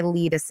 she's my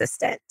lead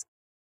assistant.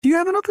 Do you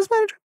have an office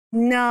manager?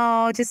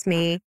 No, just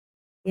me.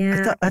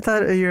 Yeah. I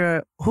thought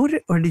you're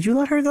did you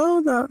let her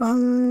go? The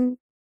one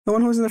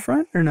who was in the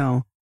front or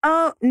no?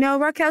 Oh, no,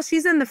 Raquel,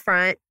 she's in the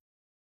front.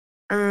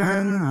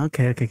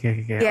 Okay.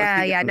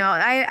 Yeah. No,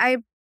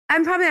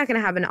 I'm probably not going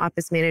to have an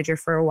office manager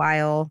for a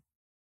while.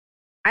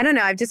 I don't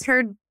know. I've just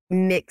heard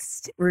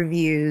mixed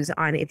reviews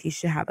on if you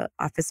should have an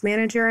office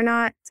manager or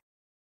not.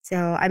 So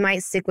I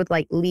might stick with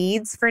like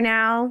leads for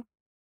now.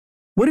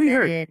 What have you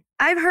heard?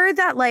 I've heard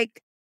that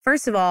like,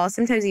 first of all,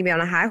 sometimes you can be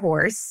on a high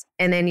horse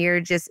and then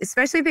you're just,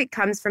 especially if it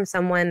comes from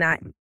someone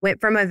that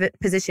went from a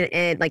position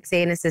in like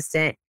say an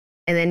assistant,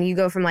 and then you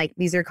go from like,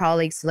 these are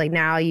colleagues to like,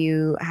 now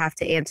you have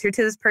to answer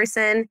to this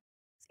person.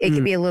 It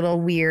can be a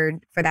little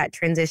weird for that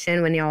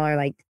transition when y'all are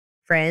like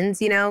friends,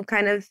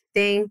 kind of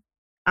thing.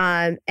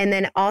 And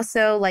then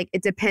also like,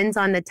 it depends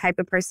on the type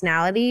of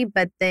personality,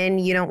 but then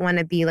you don't want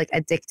to be like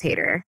a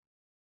dictator.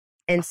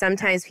 And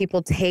sometimes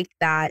people take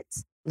that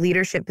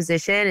leadership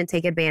position and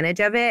take advantage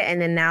of it.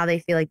 And then now they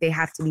feel like they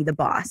have to be the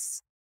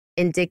boss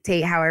and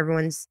dictate how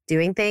everyone's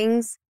doing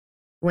things.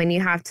 When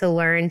you have to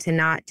learn to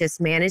not just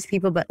manage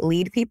people, but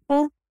lead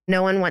people.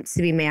 No one wants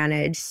to be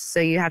managed. So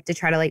you have to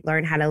try to like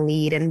learn how to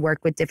lead and work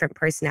with different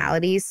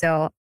personalities.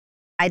 So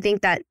I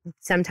think that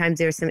sometimes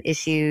there's some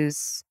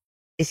issues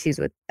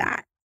with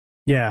that.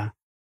 Yeah.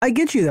 I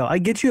get you though. I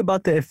get you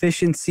about the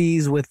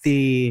efficiencies with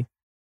the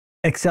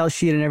Excel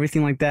sheet and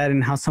everything like that,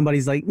 and how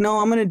somebody's like, no,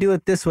 I'm going to do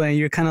it this way. And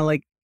you're kind of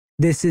like,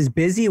 this is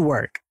busy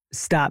work.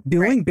 Stop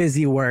doing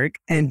busy work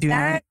and do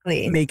not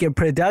make it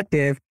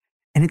productive.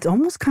 And it's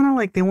almost kind of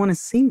like they want to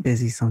seem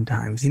busy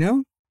sometimes,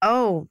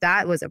 Oh,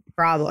 that was a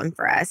problem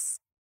for us.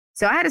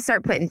 So I had to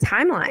start putting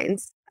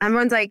timelines.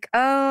 Everyone's like,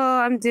 oh,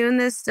 I'm doing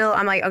this still.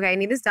 I'm like, okay, I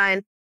need this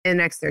done in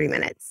the next 30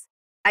 minutes.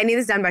 I need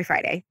this done by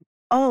Friday.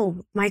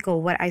 Oh,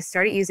 Michael, what I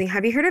started using.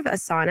 Have you heard of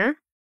Asana?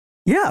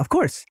 Yeah, of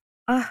course.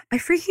 I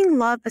freaking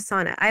love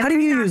Asana. How do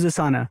you use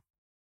Asana?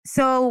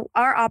 So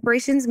our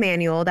operations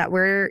manual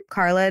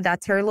Carla,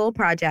 that's her little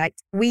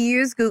project. We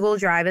use Google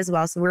Drive as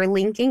well. So we're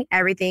linking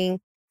everything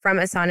from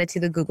Asana to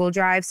the Google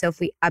Drive. So if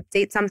we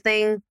update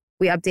something,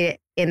 we update it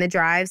in the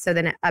drive. So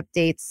then it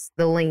updates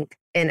the link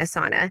in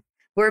Asana.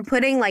 We're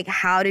putting like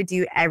how to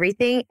do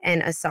everything in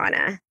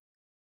Asana.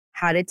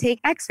 How to take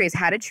x-rays,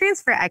 how to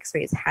transfer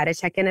x-rays, how to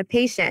check in a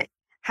patient,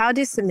 how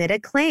to submit a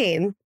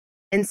claim.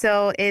 And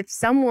so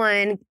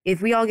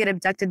if we all get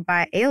abducted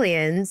by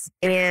aliens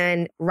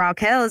and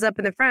Raquel is up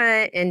in the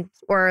front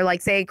or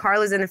like say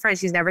Carla's in the front,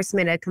 she's never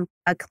submitted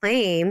a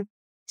claim,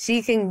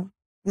 she can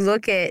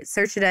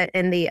search it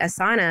in the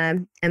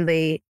Asana and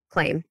the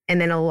claim, and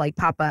then it'll like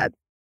pop up,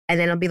 and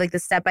then it'll be like the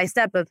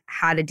step-by-step of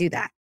how to do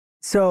that.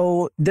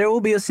 So there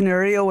will be a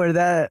scenario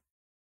where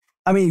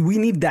we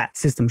need that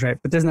systems, right?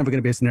 But there's never going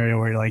to be a scenario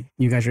where like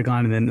you guys are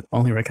gone and then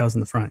only Raquel's in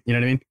the front. You know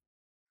what I mean?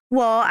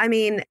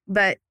 Well,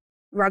 but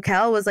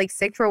Raquel was like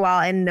sick for a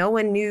while and no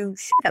one knew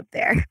shit up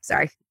there.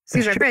 Sorry,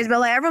 excuse my French, but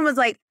like everyone was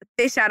like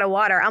fish out of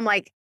water. I'm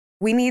like,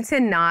 we need to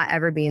not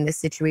ever be in this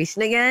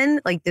situation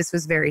again. Like this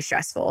was very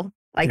stressful.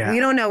 Like we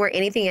don't know where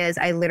anything is.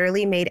 I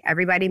literally made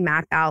everybody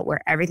map out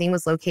where everything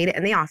was located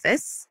in the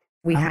office.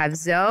 We have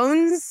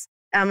zones.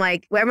 I'm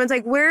like, everyone's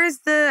like, where's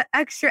the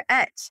extra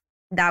etch?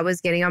 That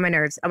was getting on my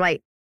nerves. I'm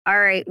like, all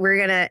right, we're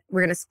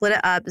gonna split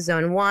it up.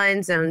 Zone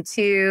 1, zone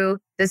 2.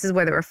 This is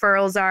where the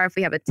referrals are. If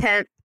we have a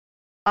temp,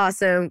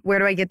 awesome. Where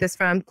do I get this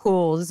from?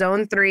 Cool.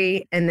 Zone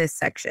 3 in this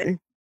section.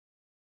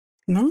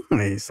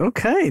 Nice.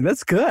 Okay,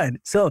 that's good.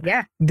 So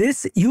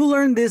you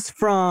learned this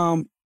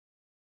from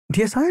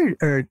DSI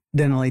or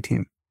Dental A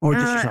team, or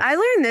just yourself? I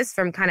learned this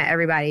from kind of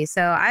everybody.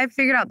 So I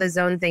figured out the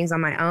zone things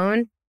on my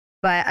own.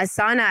 But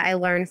Asana, I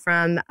learned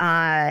from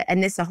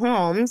Anissa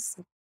Holmes,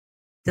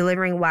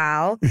 Delivering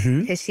Wow,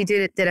 because she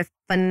did a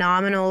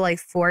phenomenal like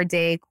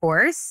 4-day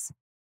course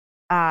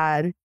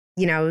it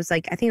was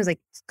like, I think it was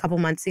like a couple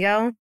months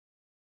ago.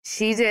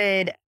 She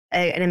did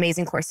an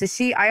amazing course.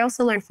 So I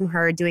also learned from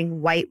her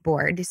doing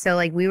whiteboard. So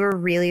like we were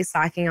really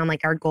slacking on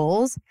like our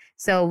goals.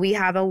 So we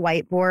have a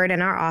whiteboard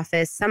in our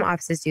office. Some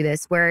offices do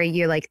this where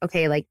you're like,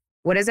 okay, like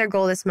what is our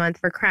goal this month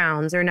for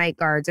crowns or night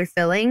guards or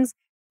fillings?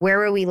 Where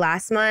were we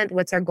last month?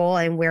 What's our goal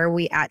and where are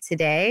we at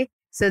today?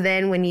 So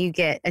then when you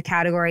get a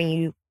category and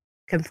you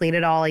complete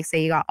it all, like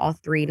say you got all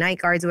 3 night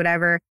guards,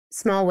 whatever,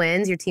 small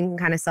wins, your team can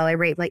kind of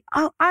celebrate like,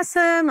 oh,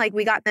 awesome. Like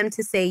we got them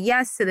to say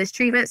yes to this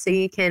treatment. So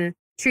you can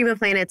treatment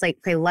plan. It's like,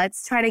 okay,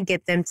 let's try to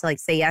get them to like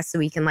say yes so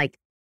we can like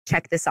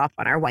check this off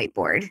on our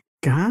whiteboard.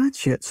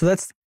 Gotcha. So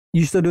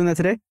you still doing that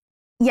today?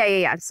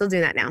 Yeah. I'm still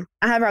doing that now.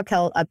 I have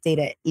Raquel update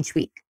it each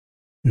week.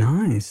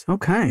 Nice.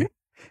 Okay. Mm-hmm.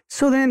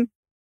 So then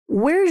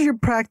where's your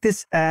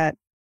practice at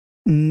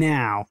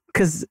now?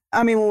 Because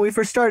I mean, when we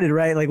first started,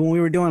 right? Like when we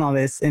were doing all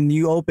this and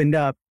you opened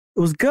up, it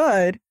was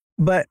good.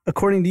 But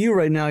according to you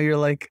right now, you're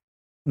like,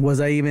 what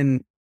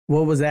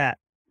was that?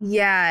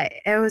 Yeah,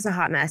 it was a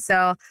hot mess.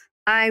 So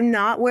I'm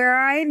not where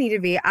I need to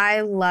be.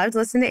 I loved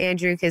listening to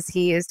Andrew because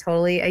he is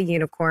totally a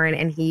unicorn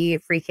and he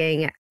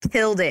freaking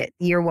killed it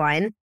year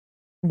 1.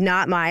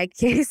 Not my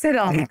case at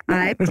all.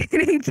 I'm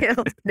getting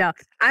killed. No,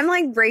 I'm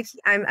like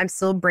I'm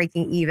still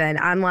breaking even.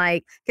 I'm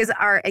like, because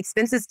our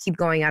expenses keep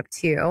going up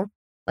too.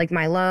 Like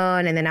my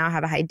loan, and then now I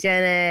have a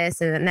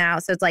hygienist, and then now,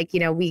 so it's like,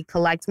 we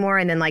collect more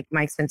and then like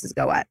my expenses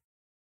go up.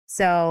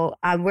 So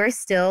we're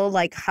still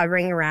like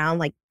hovering around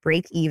like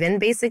break even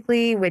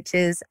basically, which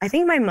is, I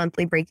think my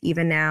monthly break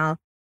even now,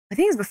 I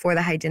think it's before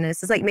the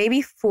hygienist, is like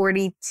maybe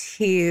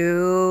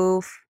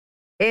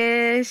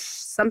 42-ish,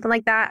 something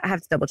like that. I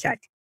have to double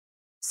check.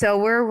 So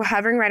we're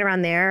hovering right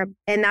around there.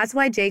 And that's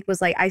why Jake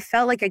was like, I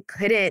felt like I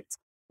couldn't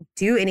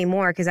do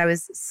anymore because I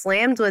was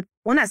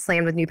not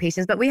slammed with new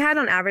patients, but we had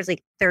on average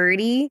like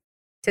 30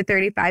 to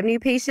 35 new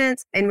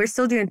patients and we're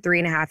still doing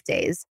 3.5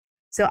 days.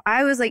 So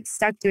I was like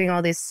stuck doing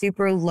all these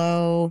super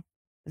low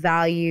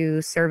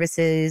value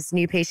services,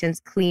 new patients,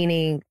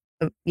 cleaning,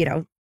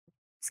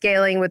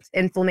 scaling with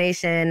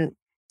inflammation,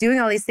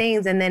 doing all these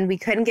things. And then we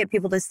couldn't get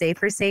people to stay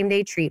for same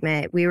day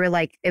treatment. We were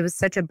like, it was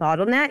such a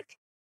bottleneck.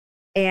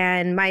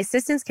 And my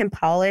assistants can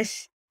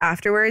polish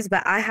afterwards,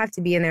 but I have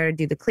to be in there to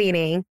do the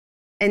cleaning.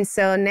 And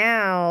so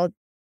now,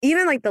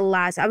 even like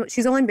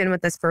she's only been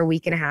with us for a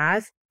week and a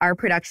half. Our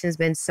production has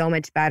been so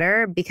much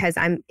better because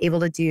I'm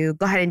able to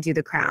go ahead and do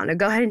the crown or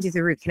go ahead and do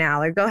the root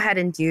canal or go ahead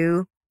and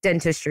do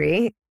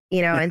dentistry,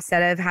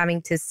 instead of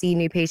having to see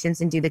new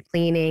patients and do the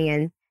cleaning,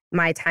 and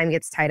my time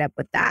gets tied up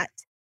with that.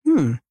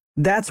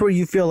 That's where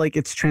you feel like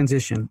it's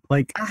transition,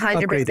 like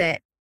 100%.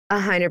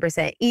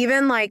 100%.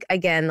 Even like,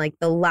 again, like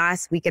the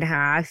last week and a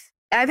half,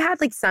 I've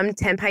had like some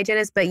temp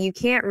hygienists, but you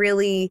can't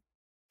really,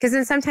 because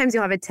then sometimes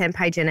you'll have a temp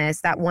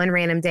hygienist that one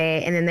random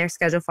day and then their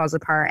schedule falls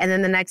apart. And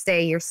then the next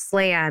day you're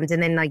slammed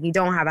and then like you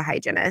don't have a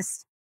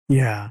hygienist.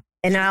 Yeah.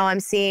 And now I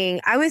was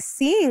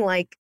seeing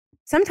like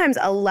sometimes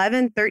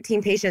 11,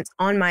 13 patients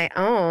on my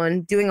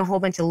own doing a whole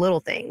bunch of little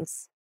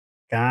things.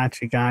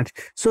 Gotcha.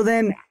 So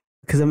then,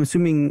 because I'm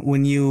assuming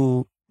when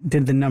you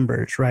did the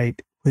numbers,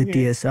 right, with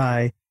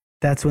DSI,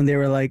 that's when they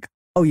were like,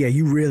 oh yeah,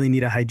 you really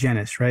need a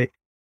hygienist, right?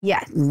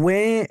 Yes.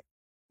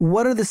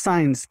 What are the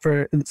signs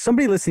for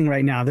somebody listening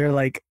right now? They're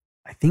like,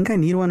 I think I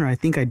need one or I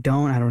think I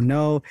don't. I don't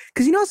know.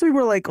 Because some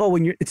people are like, oh,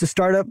 when it's a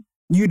startup,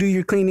 you do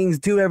your cleanings,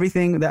 do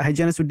everything that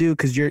hygienist would do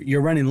because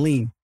you're running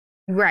lean.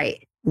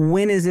 Right.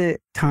 When is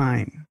it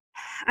time?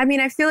 I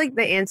mean, I feel like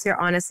the answer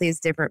honestly is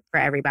different for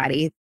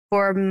everybody.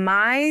 For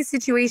my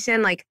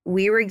situation, like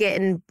we were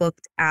getting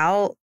booked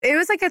out. It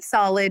was like a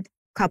solid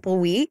couple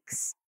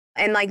weeks.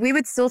 And like we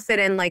would still fit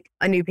in like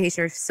a new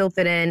patient, still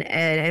fit in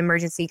an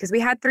emergency because we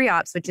had 3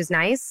 ops, which is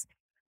nice.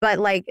 But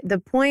like the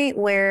point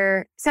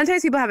where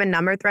sometimes people have a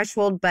number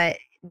threshold, but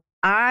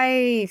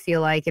I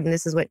feel like, and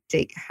this is what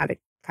Jake had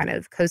kind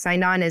of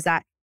co-signed on, is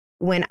that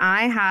when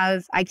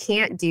I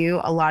can't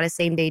do a lot of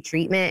same day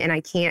treatment and I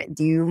can't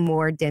do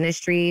more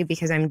dentistry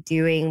because I'm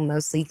doing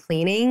mostly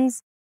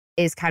cleanings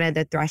is kind of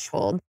the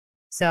threshold.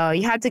 So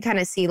you have to kind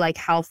of see like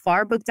how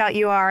far booked out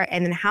you are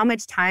and then how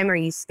much time are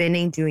you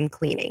spending doing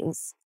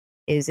cleanings?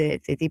 Is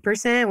it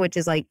 50%, which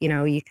is like,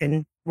 you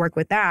can work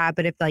with that.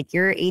 But if like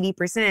you're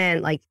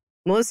 80%, like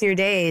most of your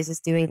days is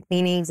doing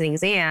cleanings and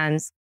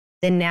exams,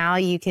 then now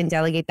you can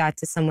delegate that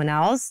to someone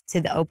else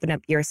to open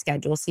up your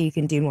schedule so you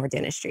can do more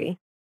dentistry.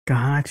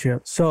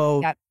 Gotcha.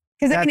 So,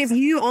 because I mean, if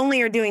you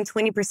only are doing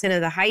 20%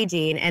 of the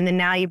hygiene and then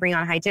now you bring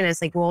on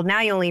hygienists, like, well,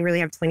 now you only really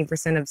have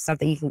 20% of stuff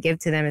that you can give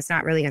to them. It's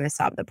not really going to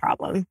solve the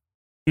problem.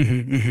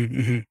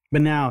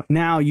 But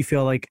now you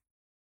feel like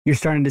you're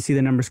starting to see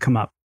the numbers come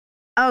up.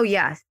 Oh,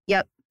 yeah.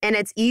 Yep. And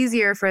it's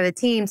easier for the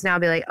team to now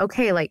be like,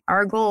 okay, like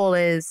our goal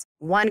is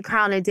 1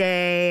 crown a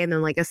day and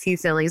then like a few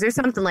fillings or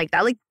something like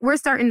that. Like we're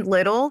starting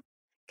little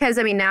because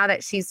I mean, now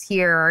that she's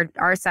here,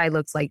 our side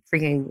looks like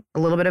freaking a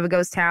little bit of a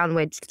ghost town,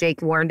 which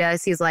Jake warned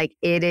us. He's like,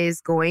 it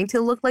is going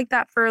to look like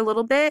that for a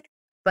little bit,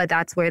 but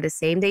that's where the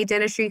same day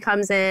dentistry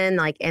comes in.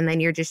 Like, and then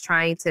you're just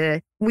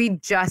we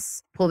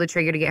just pull the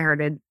trigger to get her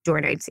to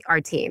join our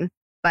team.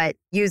 but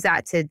use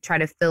that to try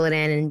to fill it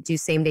in and do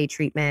same day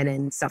treatment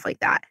and stuff like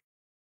that.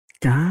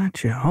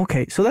 Gotcha.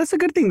 Okay. So that's a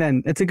good thing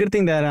then. It's a good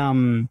thing that,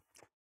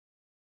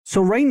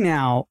 so right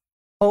now,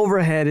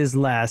 overhead is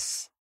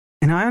less.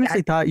 And I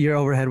honestly thought your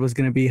overhead was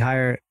going to be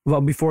higher.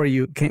 Well, before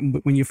you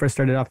came, when you first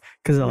started off,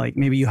 because like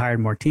maybe you hired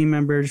more team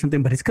members or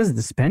something, but it's because of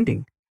the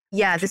spending.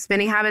 Yeah, the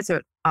spending habits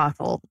are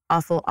awful,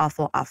 awful,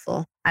 awful,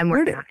 awful. I'm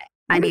working on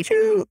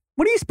it.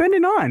 What are you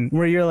spending on?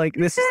 Where you're like,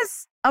 this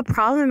is a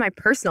problem in my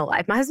personal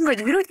life. My husband's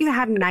like, we don't even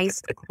have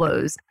nice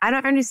clothes. I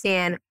don't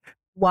understand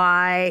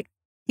why.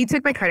 He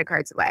took my credit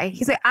cards away.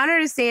 He's like, I don't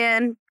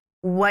understand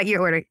what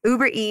you're ordering.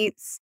 Uber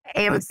Eats,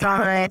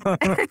 Amazon,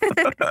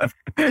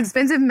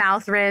 expensive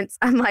mouth rinse.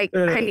 I'm like,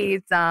 I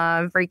need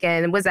some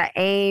freaking, was that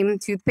AIM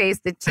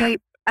toothpaste, the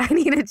cheap? I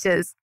need to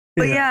just,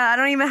 but yeah, I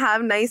don't even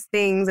have nice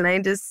things. And I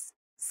just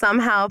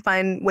somehow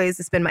find ways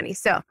to spend money.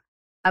 So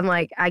I'm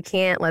like, I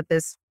can't let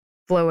this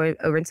flow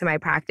over into my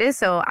practice.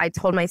 So I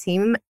told my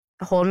team,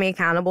 hold me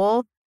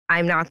accountable.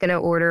 I'm not going to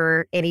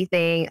order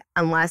anything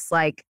unless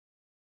like,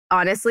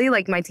 honestly,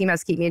 like my team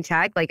has to keep me in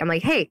check. Like, I'm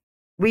like, hey,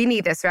 we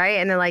need this, right?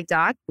 And they're like,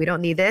 Doc, we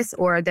don't need this.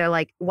 Or they're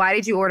like, why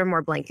did you order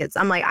more blankets?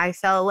 I'm like, I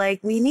felt like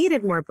we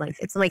needed more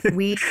blankets. I'm like,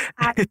 we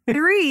had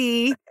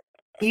 3.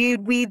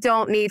 We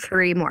don't need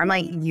 3 more. I'm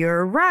like,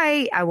 you're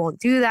right. I won't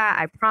do that.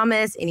 I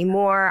promise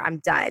anymore. I'm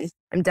done.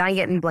 I'm done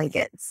getting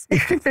blankets.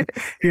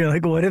 You're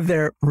like, what if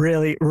they're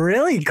really,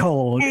 really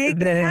cold?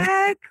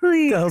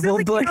 Exactly.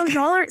 Like,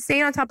 y'all aren't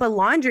staying on top of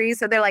laundry.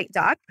 So they're like,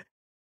 Doc,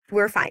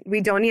 we're fine.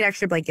 We don't need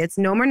extra blankets.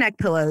 No more neck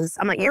pillows.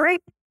 I'm like, you're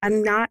right.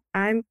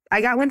 I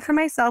got one for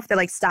myself. They're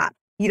like, stop.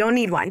 You don't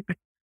need one.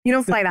 You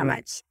don't fly that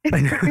much.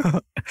 I know.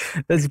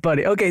 That's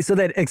funny. Okay. So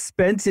that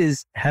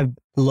expenses have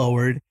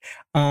lowered.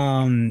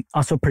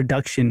 Also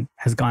production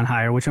has gone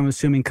higher, which I'm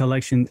assuming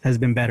collection has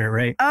been better,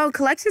 right? Oh,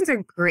 collections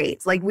are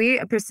great. Like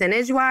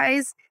percentage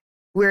wise,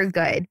 we're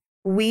good.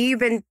 We've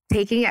been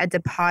taking a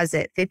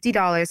deposit,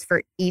 $50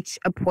 for each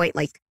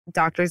like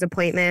doctor's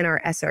appointment or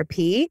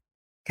SRP,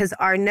 because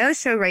our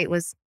no-show rate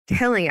was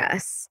killing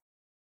us.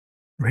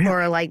 Really?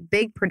 For like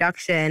big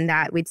production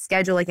that we'd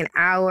schedule like an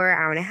hour,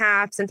 hour and a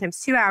half,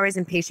 sometimes 2 hours,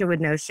 and patient would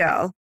no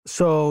show.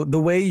 So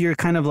the way you're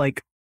kind of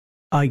like,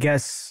 I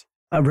guess,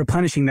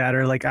 replenishing that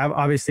or like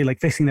obviously like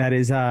fixing that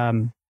is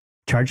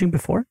charging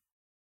before?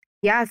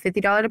 Yeah,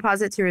 $50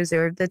 deposit to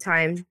reserve the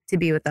time to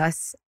be with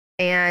us.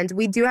 And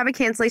we do have a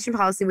cancellation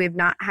policy. We have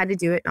not had to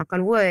do it, knock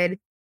on wood,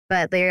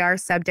 but they are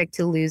subject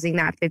to losing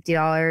that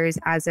 $50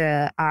 as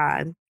a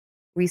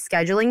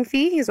rescheduling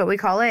fee is what we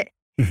call it.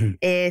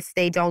 If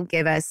they don't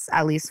give us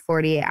at least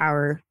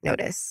 48-hour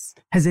notice.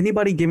 Has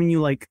anybody given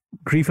you like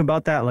grief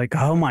about that? Like,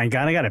 oh my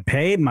God, I got to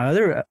pay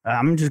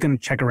I'm just going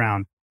to check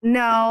around.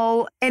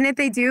 No. And if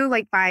they do,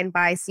 like, fine,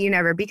 bye, see you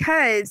never.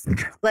 Because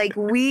like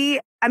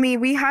we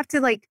have to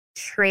like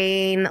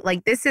train,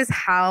 like this is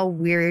how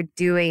we're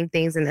doing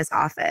things in this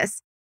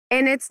office.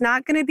 And it's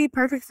not going to be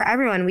perfect for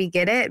everyone. We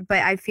get it. But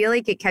I feel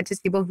like it catches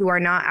people who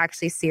are not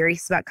actually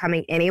serious about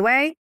coming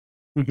anyway.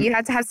 You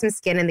have to have some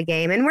skin in the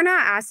game. And we're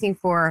not asking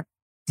for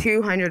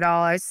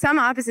 $200. Some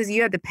offices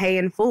you have to pay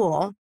in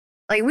full.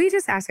 Like we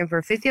just ask them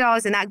for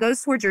 $50 and that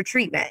goes towards your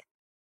treatment.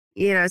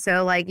 You know,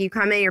 so like you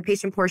come in, your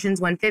patient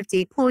portion's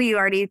 $150. Cool, you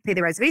already pay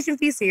the reservation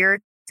fee, so your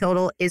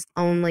total is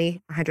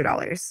only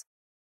 $100.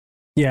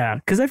 Yeah,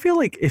 because I feel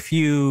like if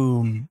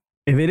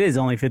it is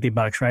only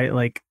 $50, right?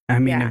 Like, I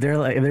mean, if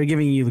they're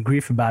giving you the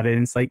grief about it,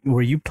 and it's like,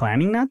 were you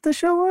planning not to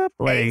show up?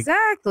 Like,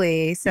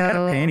 exactly.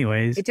 So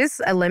anyways, it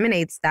just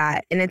eliminates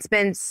that, and it's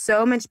been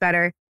so much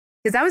better.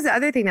 Because that was the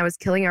other thing that was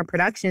killing our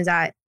production is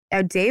that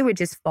our day would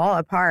just fall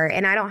apart.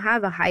 And I don't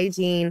have a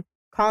hygiene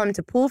column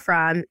to pull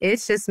from.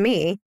 It's just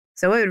me.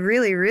 So it would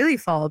really, really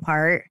fall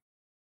apart.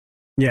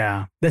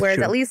 Yeah. Whereas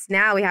at least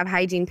now we have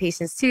hygiene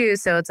patients too.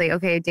 So it's like,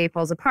 okay, day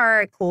falls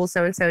apart. Cool.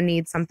 So-and-so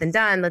needs something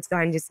done. Let's go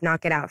ahead and just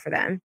knock it out for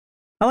them.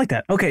 I like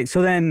that. Okay.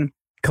 So then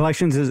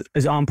collections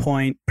is on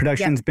point.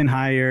 Production's been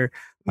higher.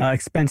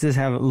 Expenses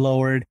have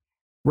lowered.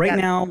 Right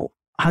now,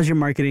 how's your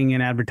marketing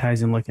and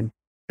advertising looking?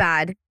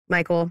 Bad,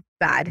 Michael.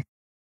 Bad.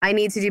 I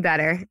need to do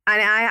better.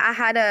 And I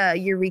had a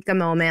eureka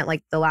moment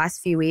like the last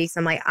few weeks.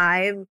 I'm like,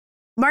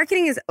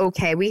 marketing is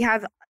okay. We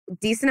have a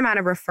decent amount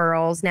of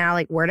referrals now,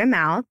 like word of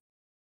mouth,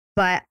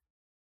 but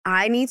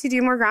I need to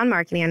do more ground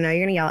marketing. I know you're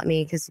going to yell at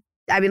me because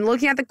I've been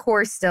looking at the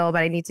course still,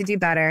 but I need to do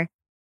better.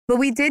 But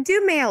we did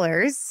do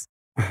mailers.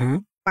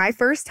 My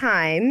first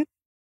time.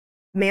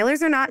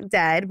 Mailers are not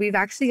dead. We've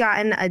actually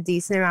gotten a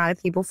decent amount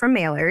of people from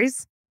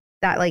mailers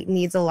that like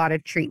needs a lot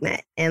of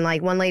treatment. And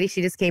like one lady,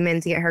 she just came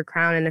in to get her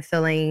crown and a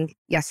filling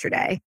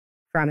yesterday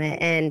from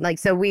it. And like,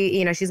 so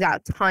she's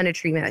got a ton of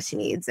treatment that she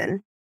needs.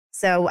 And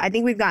so I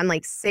think we've gotten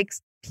like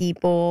 6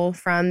 people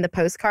from the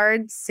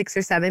postcards, 6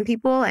 or 7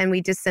 people. And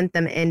we just sent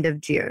them end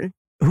of June.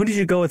 Who did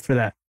you go with for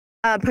that?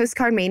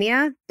 Postcard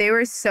Mania. They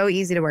were so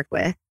easy to work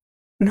with.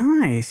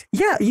 Nice.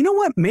 Yeah. You know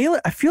what?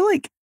 I feel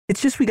like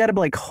it's just we got to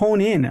like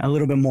hone in a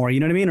little bit more. You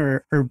know what I mean?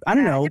 Or I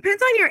don't know. It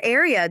depends on your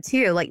area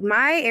too. Like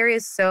my area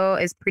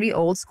is pretty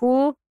old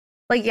school.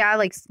 Like, yeah,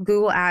 like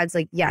Google ads,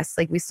 like, yes,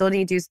 like we still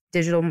need to do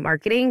digital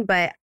marketing,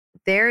 but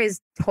there is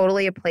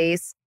totally a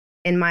place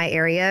in my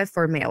area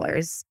for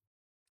mailers.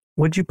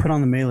 What'd you put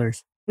on the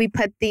mailers? We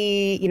put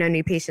the,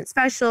 new patient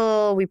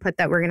special. We put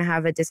that we're going to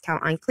have a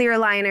discount on clear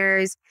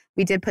aligners.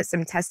 We did put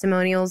some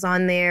testimonials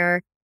on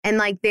there. And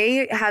like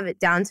they have it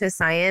down to a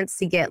science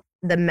to get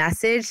the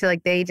message. So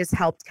like they just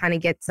helped kind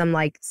of get some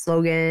like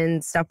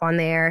slogan stuff on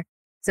there.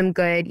 Some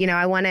good,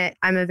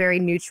 I'm a very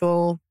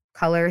neutral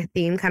color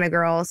theme kind of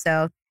girl.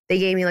 So they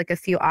gave me like a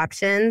few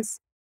options.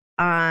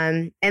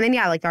 And then,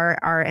 like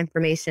our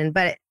information.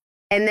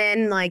 And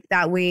then like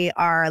that we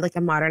are like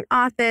a modern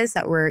office,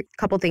 that we're a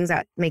couple things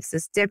that makes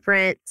us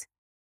different.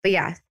 But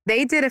yeah,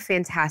 they did a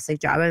fantastic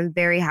job. I'm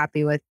very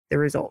happy with the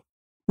result.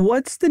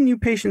 What's the new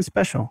patient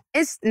special?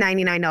 It's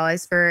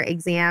 $99 for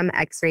exam,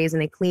 x-rays,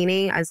 and a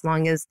cleaning, as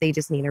long as they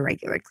just need a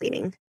regular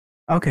cleaning.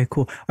 Okay,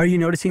 cool. Are you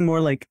noticing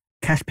more like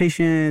cash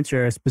patients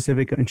or a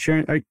specific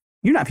insurance?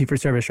 You're not fee for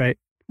service, right?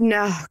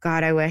 No,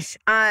 God, I wish.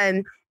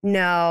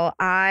 No,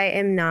 I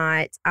am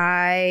not.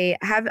 I'm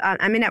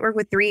a network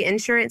with 3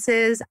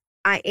 insurances.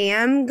 I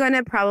am going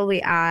to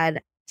probably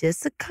add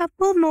just a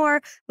couple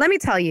more. Let me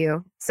tell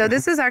you. So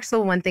this is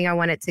actually one thing I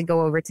wanted to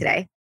go over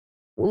today.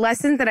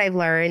 Lessons that I've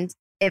learned.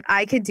 If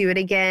I could do it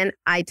again,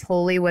 I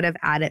totally would have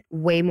added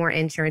way more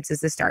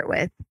insurances to start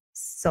with.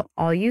 So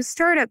all you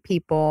startup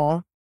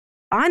people,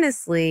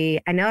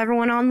 honestly, I know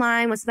everyone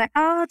online was like,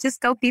 oh,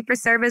 just go fee for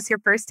service your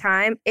first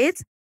time.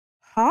 It's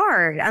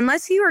hard.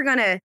 Unless you are going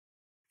to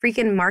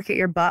freaking market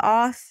your butt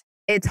off,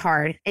 it's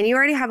hard. And you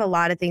already have a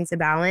lot of things to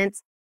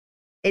balance.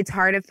 It's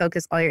hard to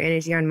focus all your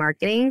energy on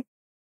marketing.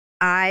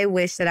 I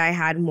wish that I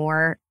had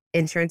more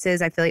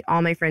insurances. I feel like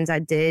all my friends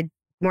that did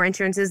more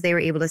insurances, they were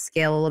able to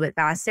scale a little bit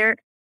faster.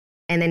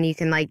 And then you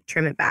can like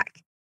trim it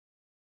back.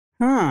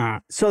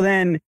 So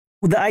then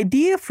the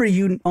idea for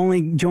you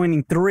only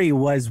joining 3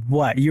 was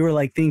what? You were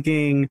like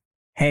thinking,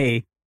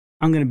 hey,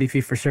 I'm going to be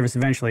fee for service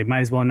eventually. Might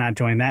as well not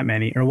join that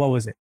many. Or what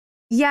was it?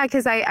 Yeah,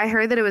 because I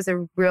heard that it was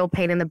a real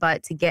pain in the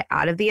butt to get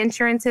out of the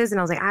insurances. And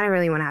I was like, I don't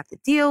really want to have to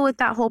deal with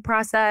that whole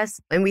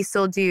process. And we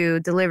still do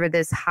deliver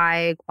this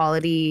high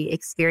quality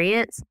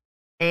experience.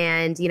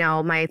 And,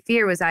 my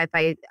fear was that if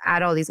I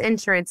add all these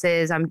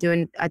insurances, I'm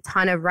doing a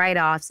ton of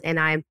write-offs and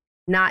I'm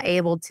not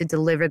able to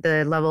deliver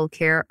the level of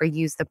care or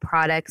use the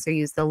products or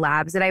use the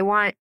labs that I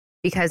want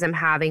because I'm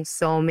having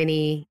so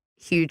many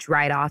huge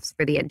write-offs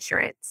for the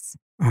insurance.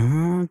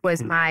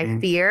 Was my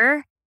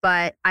fear.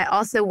 But I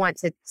also want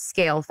to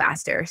scale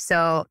faster.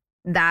 So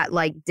that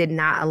like did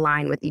not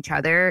align with each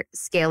other.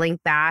 Scaling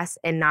fast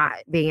and not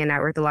being in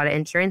network with a lot of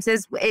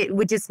insurances, it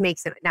would just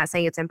makes it, not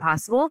saying it's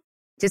impossible,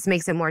 just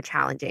makes it more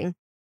challenging.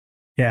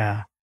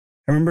 Yeah.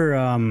 I remember,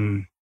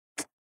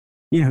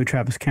 you know who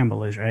Travis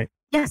Campbell is, right?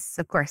 Yes,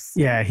 of course.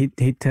 Yeah, he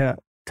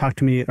talked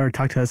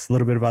to us a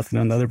little bit about it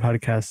on the other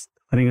podcast,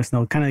 letting us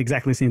know kind of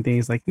exactly the same thing.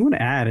 He's like, you want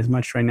to add as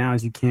much right now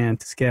as you can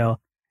to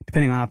scale,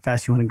 depending on how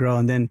fast you want to grow,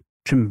 and then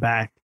trim it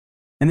back.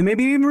 And then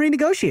maybe even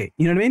renegotiate,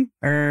 you know what I mean?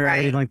 Or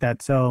anything like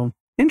that. So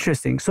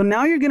interesting. So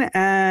now you're going to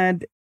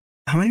add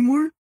how many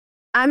more?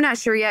 I'm not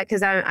sure yet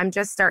because I'm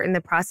just starting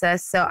the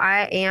process. So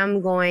I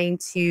am going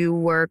to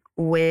work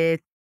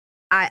with,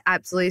 I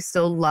absolutely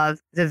still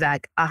love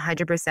Vivek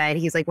 100%.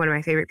 He's like one of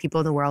my favorite people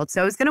in the world.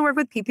 So I was going to work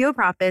with PPO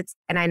Profits,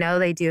 and I know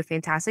they do a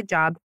fantastic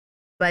job,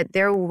 but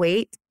their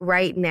wait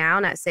right now,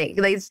 not saying,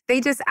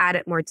 they just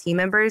added more team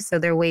members. So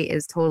their wait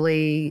is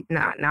totally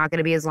not going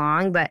to be as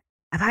long, but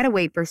I've had to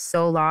wait for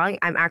so long.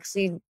 I'm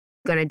actually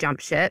going to jump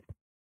ship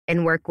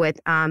and work with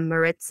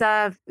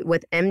Maritza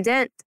with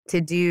MDent to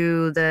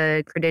do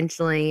the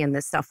credentialing and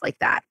the stuff like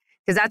that.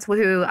 Because that's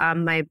who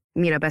my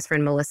best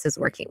friend Melissa is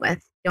working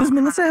with. Does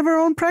Melissa have her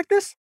own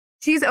practice?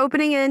 She's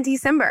opening in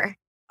December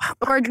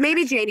or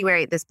maybe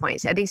January at this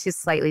point. I think she's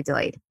slightly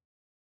delayed.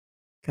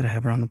 Gotta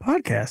have her on the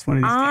podcast one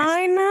of these days.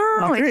 I know.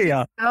 I'll hear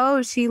ya.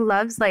 Oh, she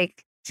loves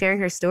like sharing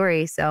her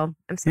story. So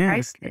I'm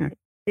surprised she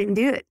didn't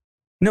do it.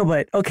 No,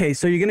 but okay,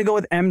 so you're going to go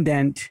with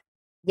MDent.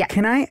 Yeah.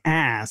 Can I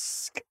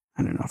ask,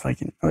 I don't know if I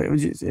can,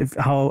 if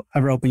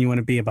however open you want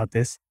to be about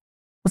this,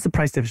 what's the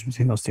price difference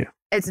between those two?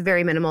 It's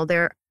very minimal.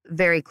 They're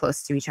very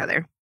close to each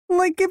other.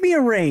 Like, give me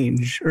a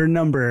range or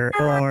number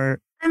or...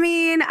 I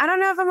mean, I don't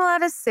know if I'm allowed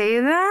to say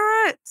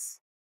that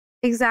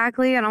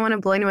exactly. I don't want to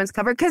blow anyone's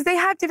cover because they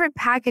have different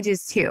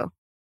packages too.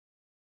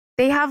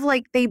 They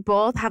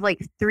both have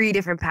like 3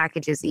 different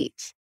packages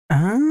each.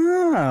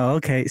 Oh,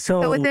 okay.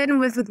 So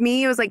with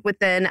me, it was like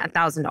within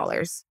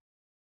 $1,000.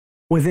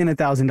 Within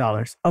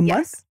 $1,000 a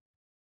month?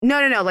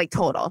 No, like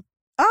total.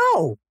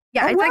 Oh,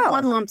 yeah, it's wow. like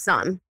one lump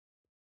sum.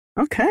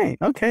 Okay,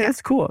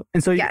 that's cool.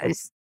 And so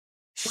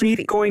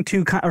she's going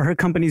to, or her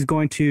company's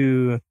going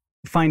to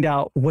find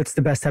out what's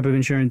the best type of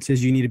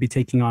insurances you need to be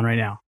taking on right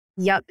now.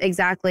 Yep,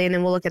 exactly. And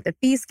then we'll look at the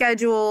fee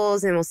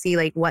schedules and we'll see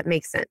like what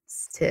makes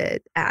sense to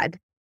add.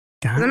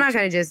 I'm not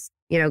going to just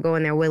go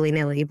in there willy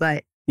nilly,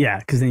 but. Yeah,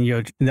 because then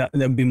that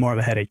would be more of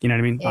a headache. You know what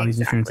I mean? Exactly, all these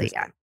insurances.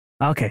 Yeah.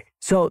 Okay,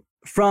 so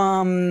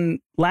from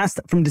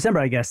December,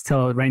 I guess,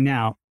 till right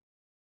now,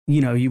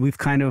 we've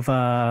kind of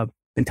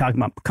been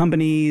talking about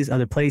companies,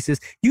 other places.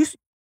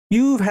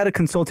 You've had a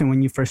consultant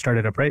when you first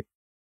started up, right?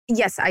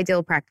 Yes,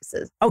 Ideal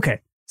Practices. Okay,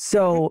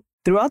 So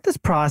throughout this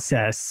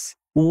process,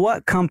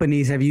 what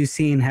companies have you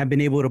seen have been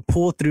able to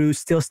pull through,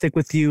 still stick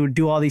with you,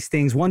 do all these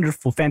things,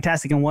 wonderful,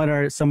 fantastic, and what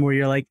are some where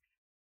you're like,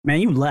 man,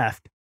 you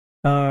left,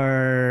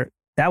 or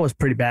that was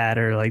pretty bad,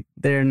 or like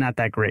they're not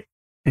that great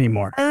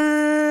anymore?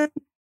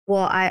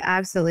 Well, I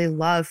absolutely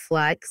love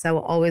Flex. I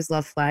will always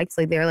love Flex.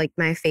 Like they're like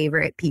my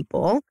favorite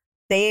people.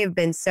 They've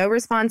been so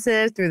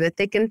responsive through the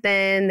thick and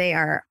thin. They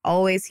are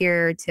always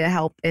here to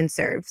help and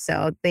serve.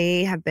 So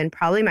they have been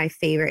probably my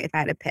favorite if I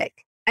had to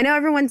pick. I know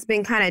everyone's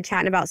been kind of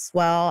chatting about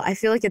Swell. I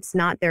feel like it's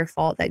not their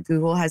fault that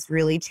Google has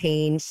really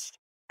changed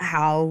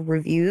how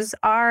reviews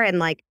are. And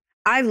like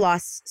I've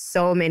lost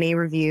so many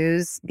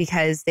reviews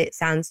because it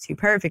sounds too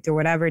perfect or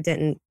whatever. It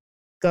didn't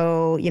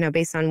go,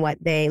 based on what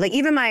they like.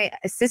 Even my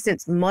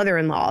assistant's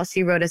mother-in-law,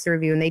 she wrote us a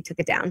review and they took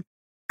it down.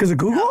 Because of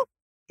Google?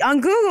 On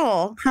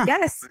Google. Huh.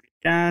 Yes.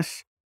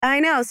 Gosh. I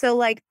know. So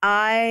like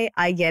I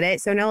get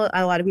it. So I know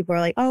a lot of people are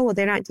like, oh, well,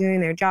 they're not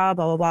doing their job,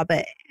 blah, blah, blah.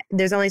 But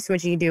there's only so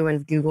much you can do when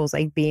Google's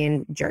like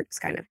being jerks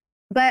kind of.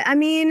 But I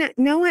mean,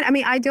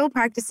 Ideal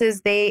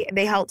Practices, they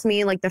helped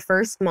me like the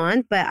first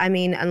month. But I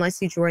mean,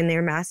 unless you join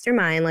their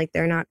mastermind, like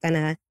they're not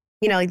gonna,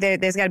 like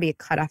there's got to be a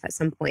cutoff at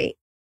some point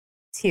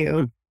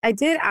too. I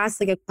did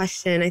ask like a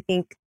question, I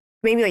think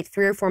maybe like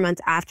 3 or 4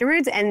 months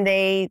afterwards, and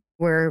they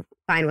were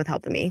fine with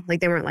helping me.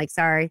 Like they weren't like,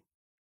 sorry,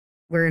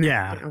 we're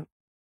gonna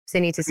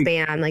send you to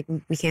spam. Like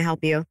we can't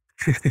help you.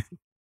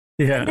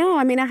 Yeah. No,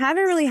 I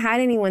haven't really had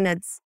anyone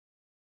that's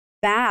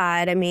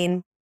bad.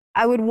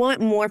 I would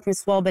want more from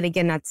Swell, but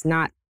again, that's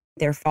not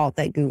their fault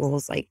that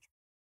Google's like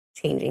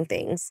changing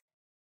things.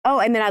 Oh,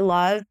 and then I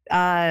love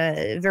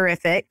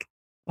Verific.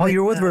 Oh,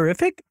 you're with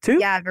Verific too?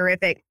 Yeah,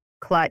 Verific.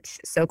 Clutch.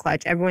 So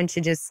clutch. Everyone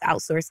should just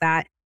outsource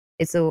that.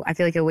 I feel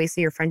like a waste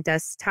of your front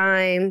desk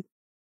time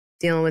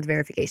dealing with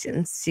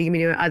verifications. She can be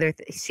doing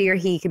she or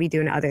he could be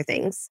doing other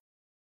things,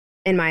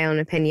 in my own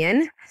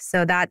opinion.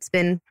 So that's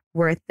been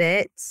worth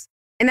it.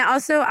 And I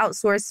also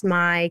outsourced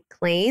my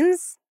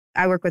claims.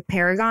 I work with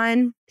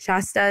Paragon.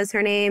 Shasta is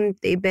her name.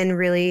 They've been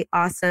really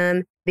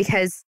awesome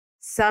because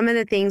some of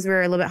the things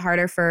were a little bit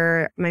harder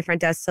for my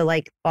front desk to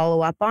like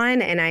follow up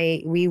on. And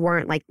we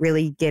weren't like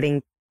really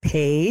getting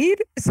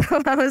paid.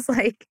 So I was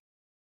like,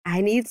 I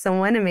need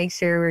someone to make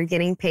sure we're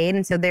getting paid.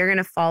 And so they're going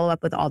to follow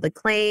up with all the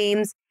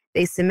claims.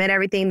 They submit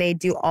everything. They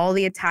do all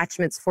the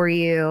attachments for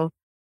you.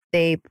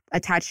 They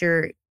attach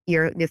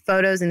the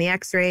photos and the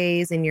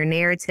x-rays and your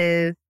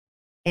narrative.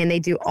 And they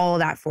do all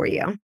that for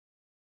you.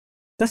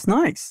 That's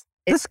nice.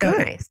 It's That's so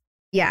good. nice.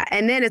 Yeah.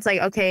 And then it's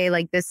like, okay,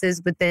 like this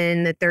is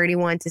within the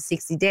 31 to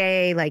 60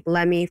 day. Like,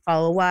 let me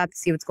follow up,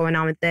 see what's going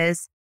on with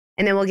this.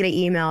 And then we'll get an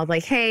email of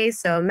like, hey,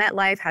 so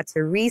MetLife had to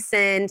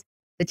resend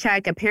the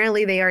check.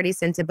 Apparently they already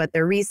sent it, but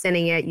they're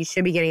resending it. You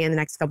should be getting it in the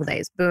next couple of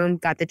days. Boom,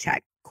 got the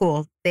check.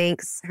 Cool.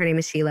 Thanks. Her name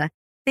is Sheila.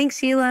 Thanks,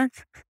 Sheila.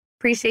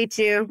 Appreciate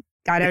you.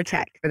 Got our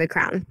check for the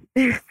crown.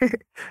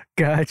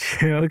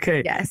 Gotcha.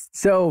 Okay. Yes.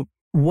 So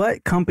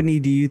what company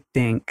do you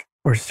think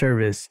or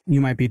service you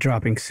might be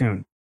dropping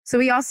soon? So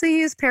we also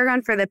use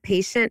Paragon for the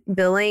patient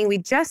billing. We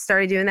just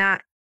started doing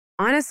that.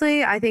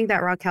 Honestly, I think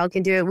that Raquel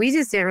can do it. We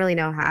just didn't really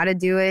know how to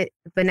do it,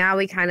 but now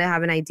we kind of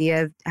have an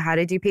idea of how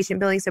to do patient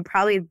billing. So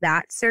probably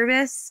that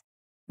service.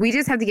 We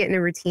just have to get in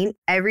a routine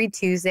every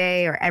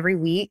Tuesday or every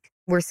week.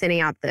 We're sending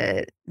out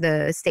the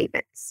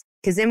statements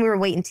because then we were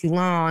waiting too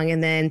long.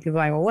 And then people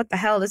are like, well, what the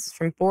hell? This is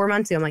from 4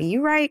 months ago. I'm like,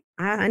 you're right.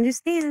 I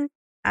understand.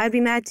 I'd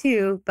be mad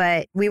too,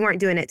 but we weren't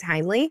doing it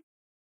timely.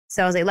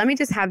 So I was like, let me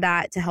just have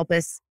that to help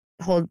us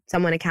hold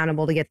someone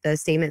accountable to get the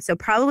statement. So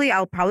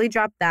I'll probably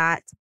drop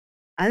that.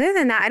 Other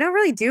than that, I don't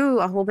really do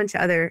a whole bunch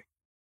of other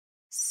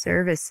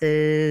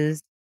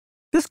services.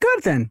 That's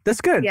good then. That's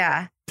good.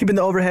 Yeah. Keeping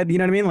the overhead, you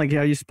know what I mean? Like,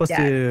 you're supposed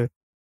to,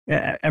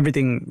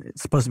 everything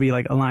is supposed to be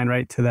like aligned,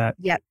 right? To that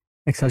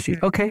Excel sheet.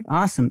 Mm-hmm. Okay,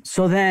 awesome.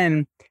 So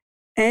then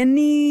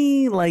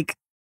any like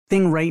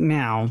thing right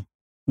now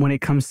when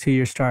it comes to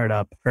your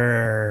startup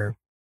or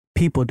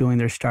people doing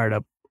their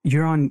startup,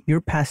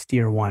 you're past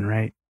year 1,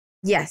 right?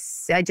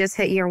 Yes. I just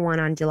hit year 1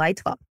 on July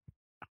 12th.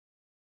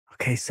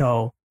 Okay.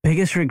 So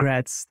biggest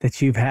regrets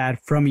that you've had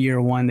from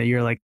year 1 that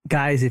you're like,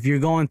 guys, if you're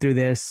going through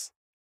this,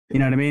 you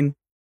know what I mean?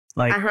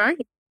 Like,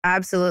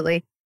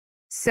 absolutely.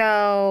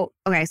 So,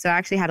 okay. So I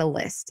actually had a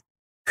list.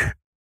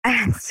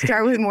 I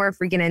start with more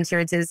freaking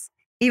insurances.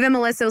 Even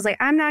Melissa was like,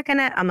 I'm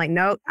like,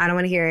 nope, I don't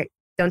want to hear it.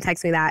 Don't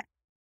text me that.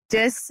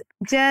 Just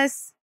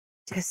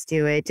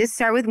do it. Just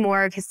start with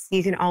more because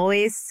you can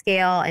always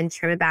scale and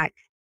trim it back.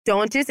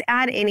 Don't just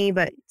add any,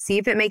 but see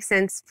if it makes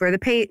sense for the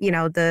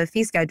the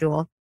fee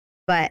schedule.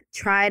 But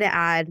try to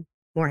add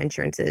more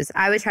insurances.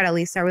 I would try to at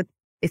least start with,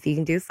 if you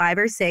can do 5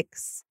 or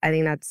 6, I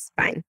think that's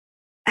fine.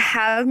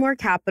 Have more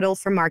capital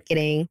for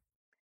marketing.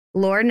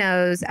 Lord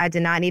knows I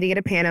did not need to get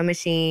a piano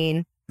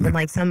machine and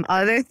like some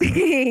other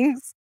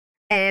things.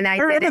 And I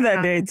remember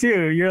that day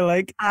too. You're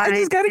like, I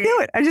just got to do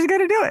it. I just got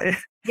to do it.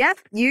 Yep.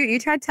 You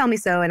tried to tell me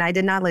so and I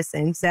did not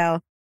listen. So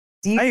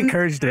I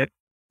encouraged it.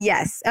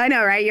 Yes, I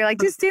know, right? You're like,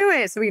 just do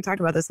it. So we can talk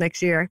about this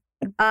next year.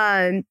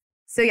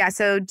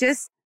 So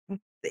just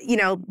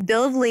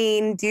build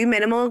lean, do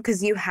minimal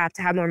because you have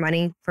to have more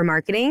money for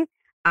marketing.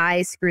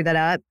 I screwed that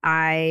up.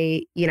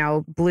 I,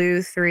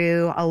 blew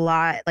through a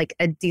lot, like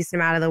a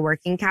decent amount of the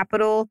working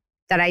capital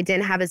that I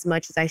didn't have as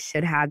much as I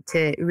should have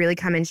to really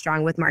come in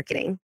strong with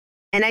marketing.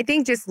 And I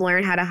think just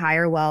learn how to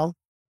hire well,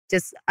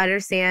 just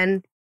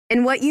understand.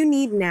 And what you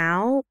need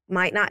now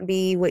might not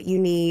be what you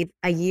need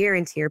a year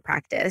into your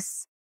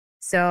practice.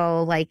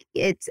 So like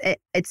it's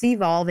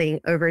evolving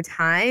over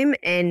time.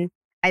 And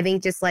I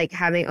think just like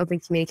having open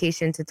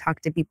communication to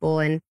talk to people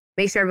and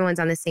make sure everyone's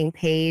on the same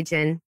page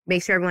and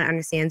make sure everyone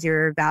understands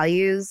your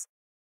values.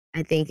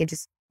 I think it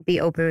just be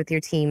open with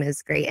your team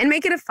is great and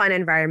make it a fun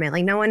environment.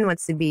 Like no one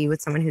wants to be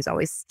with someone who's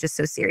always just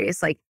so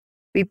serious. Like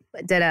we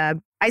did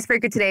a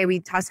icebreaker today. We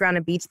tossed around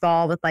a beach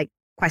ball with like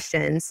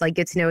questions, like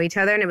get to know each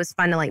other. And it was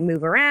fun to like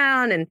move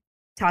around and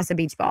toss a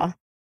beach ball,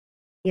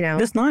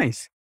 That's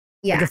nice.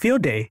 Yeah. Like a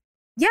field day.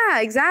 Yeah,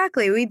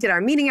 exactly. We did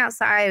our meeting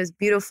outside. It was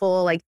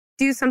beautiful. Like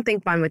do something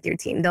fun with your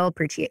team. They'll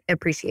appreciate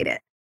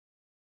it.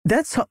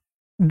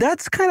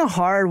 That's kind of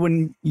hard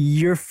when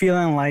you're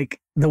feeling like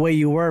the way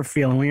you were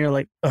feeling when you're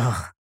like,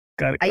 ugh,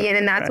 got it.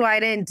 And that's why I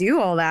didn't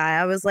do all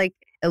that. I was like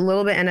a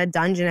little bit in a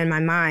dungeon in my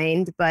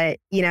mind. But,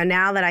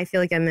 now that I feel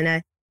like I'm in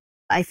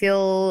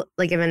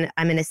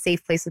a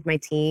safe place with my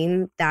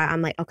team that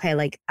I'm like, okay,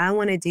 like I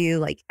want to do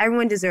like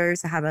everyone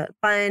deserves to have a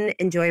fun,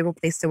 enjoyable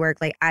place to work.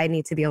 Like I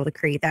need to be able to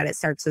create that. It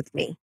starts with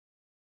me.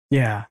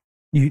 Yeah.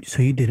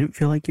 So you didn't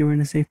feel like you were in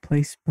a safe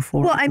place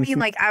before? Well, I mean,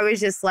 like I was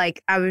just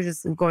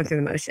going through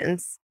the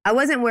motions. I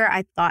wasn't where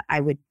I thought I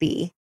would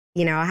be.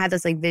 I had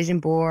this like vision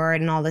board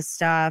and all this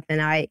stuff.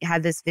 And I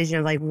had this vision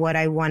of like what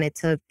I wanted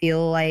to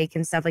feel like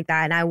and stuff like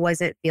that. And I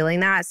wasn't feeling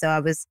that. So I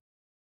was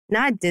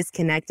not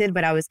disconnected,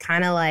 but I was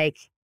kind of like,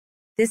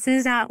 this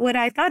is not what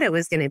I thought it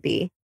was going to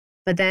be.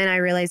 But then I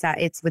realized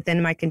that it's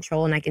within my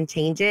control and I can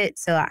change it.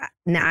 So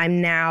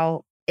I'm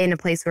now in a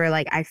place where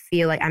like, I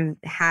feel like I'm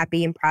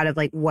happy and proud of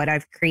like what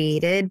I've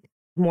created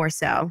more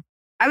so.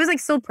 I was like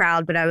still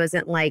proud, but I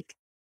wasn't like,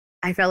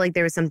 I felt like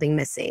there was something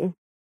missing.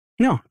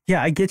 No.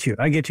 Yeah, I get you.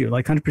 Like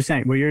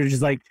 100% where you're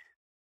just like,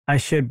 I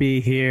should be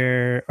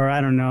here or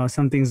I don't know,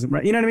 something's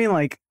right. You know what I mean?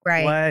 Like,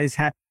 right. What is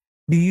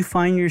do you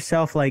find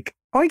yourself like,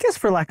 I guess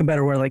for lack of a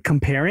better word, like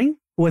comparing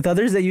with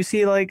others that you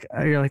see like,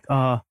 you're like,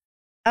 oh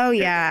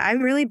yeah.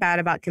 I'm really bad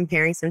about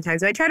comparing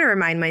sometimes. But I try to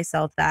remind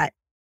myself that,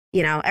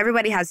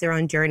 everybody has their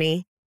own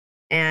journey.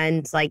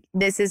 And like,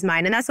 this is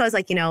mine. And that's why I was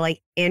like,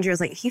 like Andrew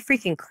was like, he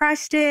freaking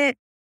crushed it.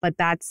 But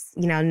that's,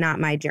 not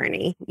my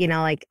journey.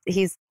 Like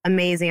he's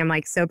amazing. I'm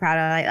like so proud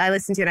of it. I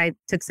listened to it. I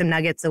took some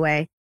nuggets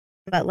away.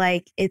 But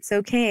like, it's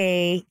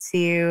okay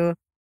to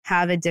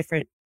have a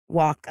different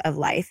walk of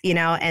life,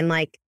 and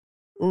like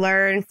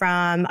learn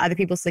from other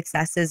people's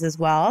successes as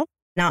well.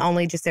 Not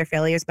only just their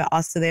failures, but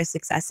also their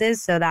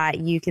successes so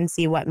that you can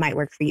see what might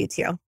work for you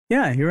too.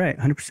 Yeah, you're right.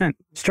 100%.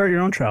 Start your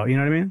own trail. You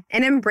know what I mean?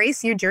 And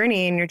embrace your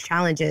journey and your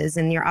challenges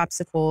and your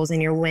obstacles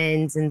and your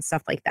wins and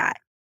stuff like that.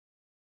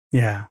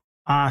 Yeah.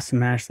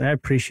 Awesome, Ashley. I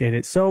appreciate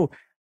it. So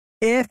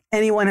if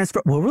anyone has,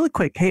 really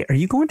quick, hey, are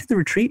you going to the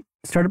retreat,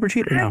 startup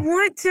retreat or no? I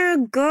want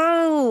to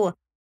go.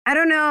 I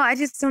don't know. I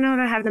just don't know if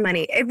I have the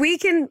money. If we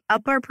can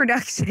up our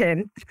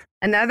production,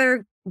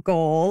 another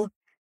goal,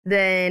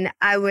 then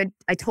I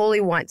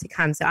totally want to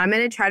come. So I'm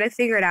going to try to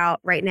figure it out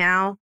right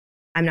now.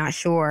 I'm not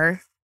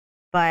sure,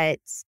 but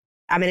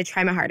I'm going to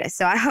try my hardest.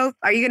 So I hope,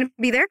 are you going to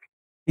be there?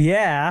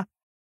 Yeah.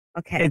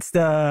 Okay.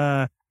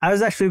 I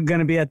was actually going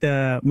to be at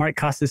the Mark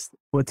Costas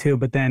one too,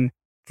 but then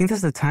I think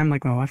that's the time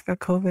like my wife got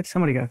COVID.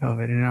 Somebody got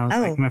COVID and I was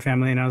like my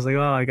family and I was like,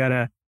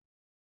 oh,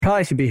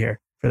 probably should be here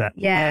for that.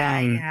 Yeah.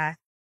 Yeah.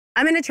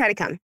 I'm going to try to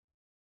come.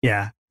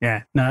 Yeah.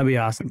 Yeah. No, that'd be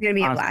awesome. It's going to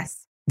be a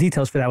blast.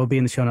 Details for that will be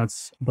in the show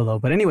notes below.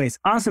 But anyways,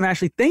 awesome,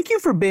 Ashley. Thank you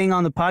for being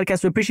on the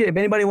podcast. We appreciate it. If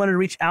anybody wanted to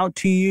reach out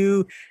to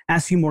you,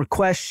 ask you more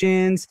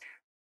questions,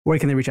 where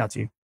can they reach out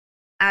to you?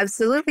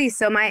 Absolutely.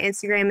 So my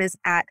Instagram is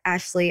at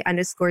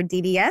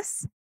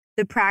Ashley_DDS.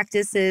 The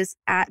practice is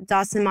at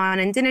Dawson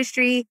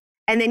Dentistry.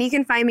 And then you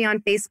can find me on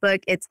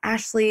Facebook. It's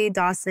Ashley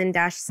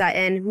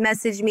Dawson-Sutton.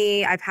 Message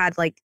me. I've had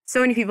like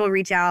so many people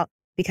reach out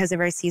because of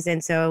our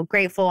season. So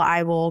grateful.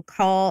 I will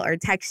call or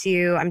text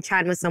you. I'm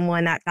chatting with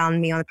someone that found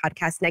me on the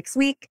podcast next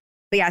week.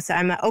 But yeah, so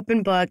I'm an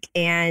open book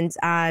and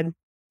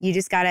you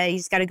just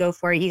gotta go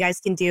for it. You guys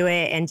can do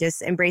it and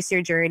just embrace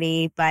your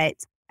journey. But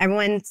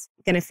everyone's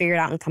going to figure it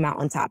out and come out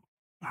on top.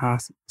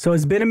 Awesome. So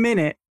it's been a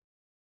minute,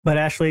 but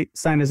Ashley,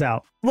 sign us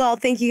out. Well,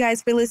 thank you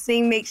guys for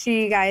listening. Make sure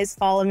you guys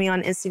follow me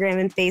on Instagram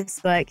and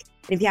Facebook.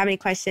 And if you have any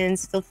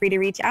questions, feel free to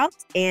reach out.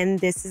 And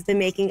this is the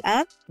making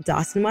of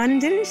Dawson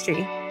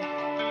Dentistry.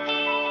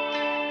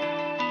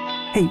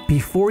 Hey,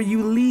 before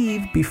you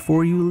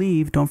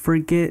leave, don't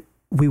forget,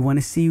 we want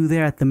to see you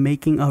there at the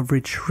Making of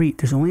Retreat.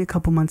 There's only a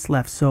couple months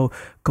left. So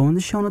go in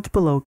the show notes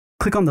below,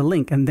 click on the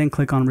link, and then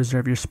click on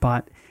reserve your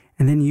spot.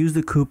 And then use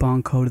the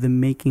coupon code, the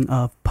Making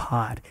of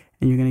Pod.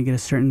 And you're going to get a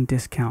certain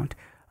discount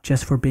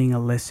just for being a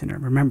listener.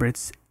 Remember,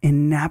 it's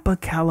in Napa,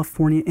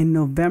 California in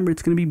November.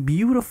 It's going to be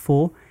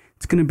beautiful.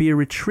 It's going to be a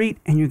retreat,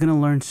 and you're going to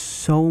learn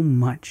so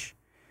much.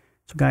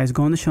 So guys,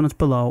 go in the show notes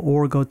below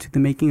or go to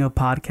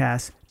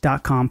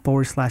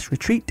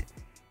themakingofpodcast.com/retreat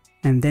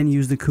and then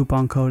use the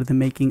coupon code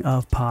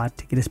themakingofpod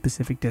to get a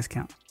specific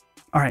discount.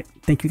 All right.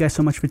 Thank you guys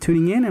so much for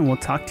tuning in, and we'll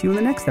talk to you in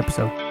the next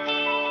episode.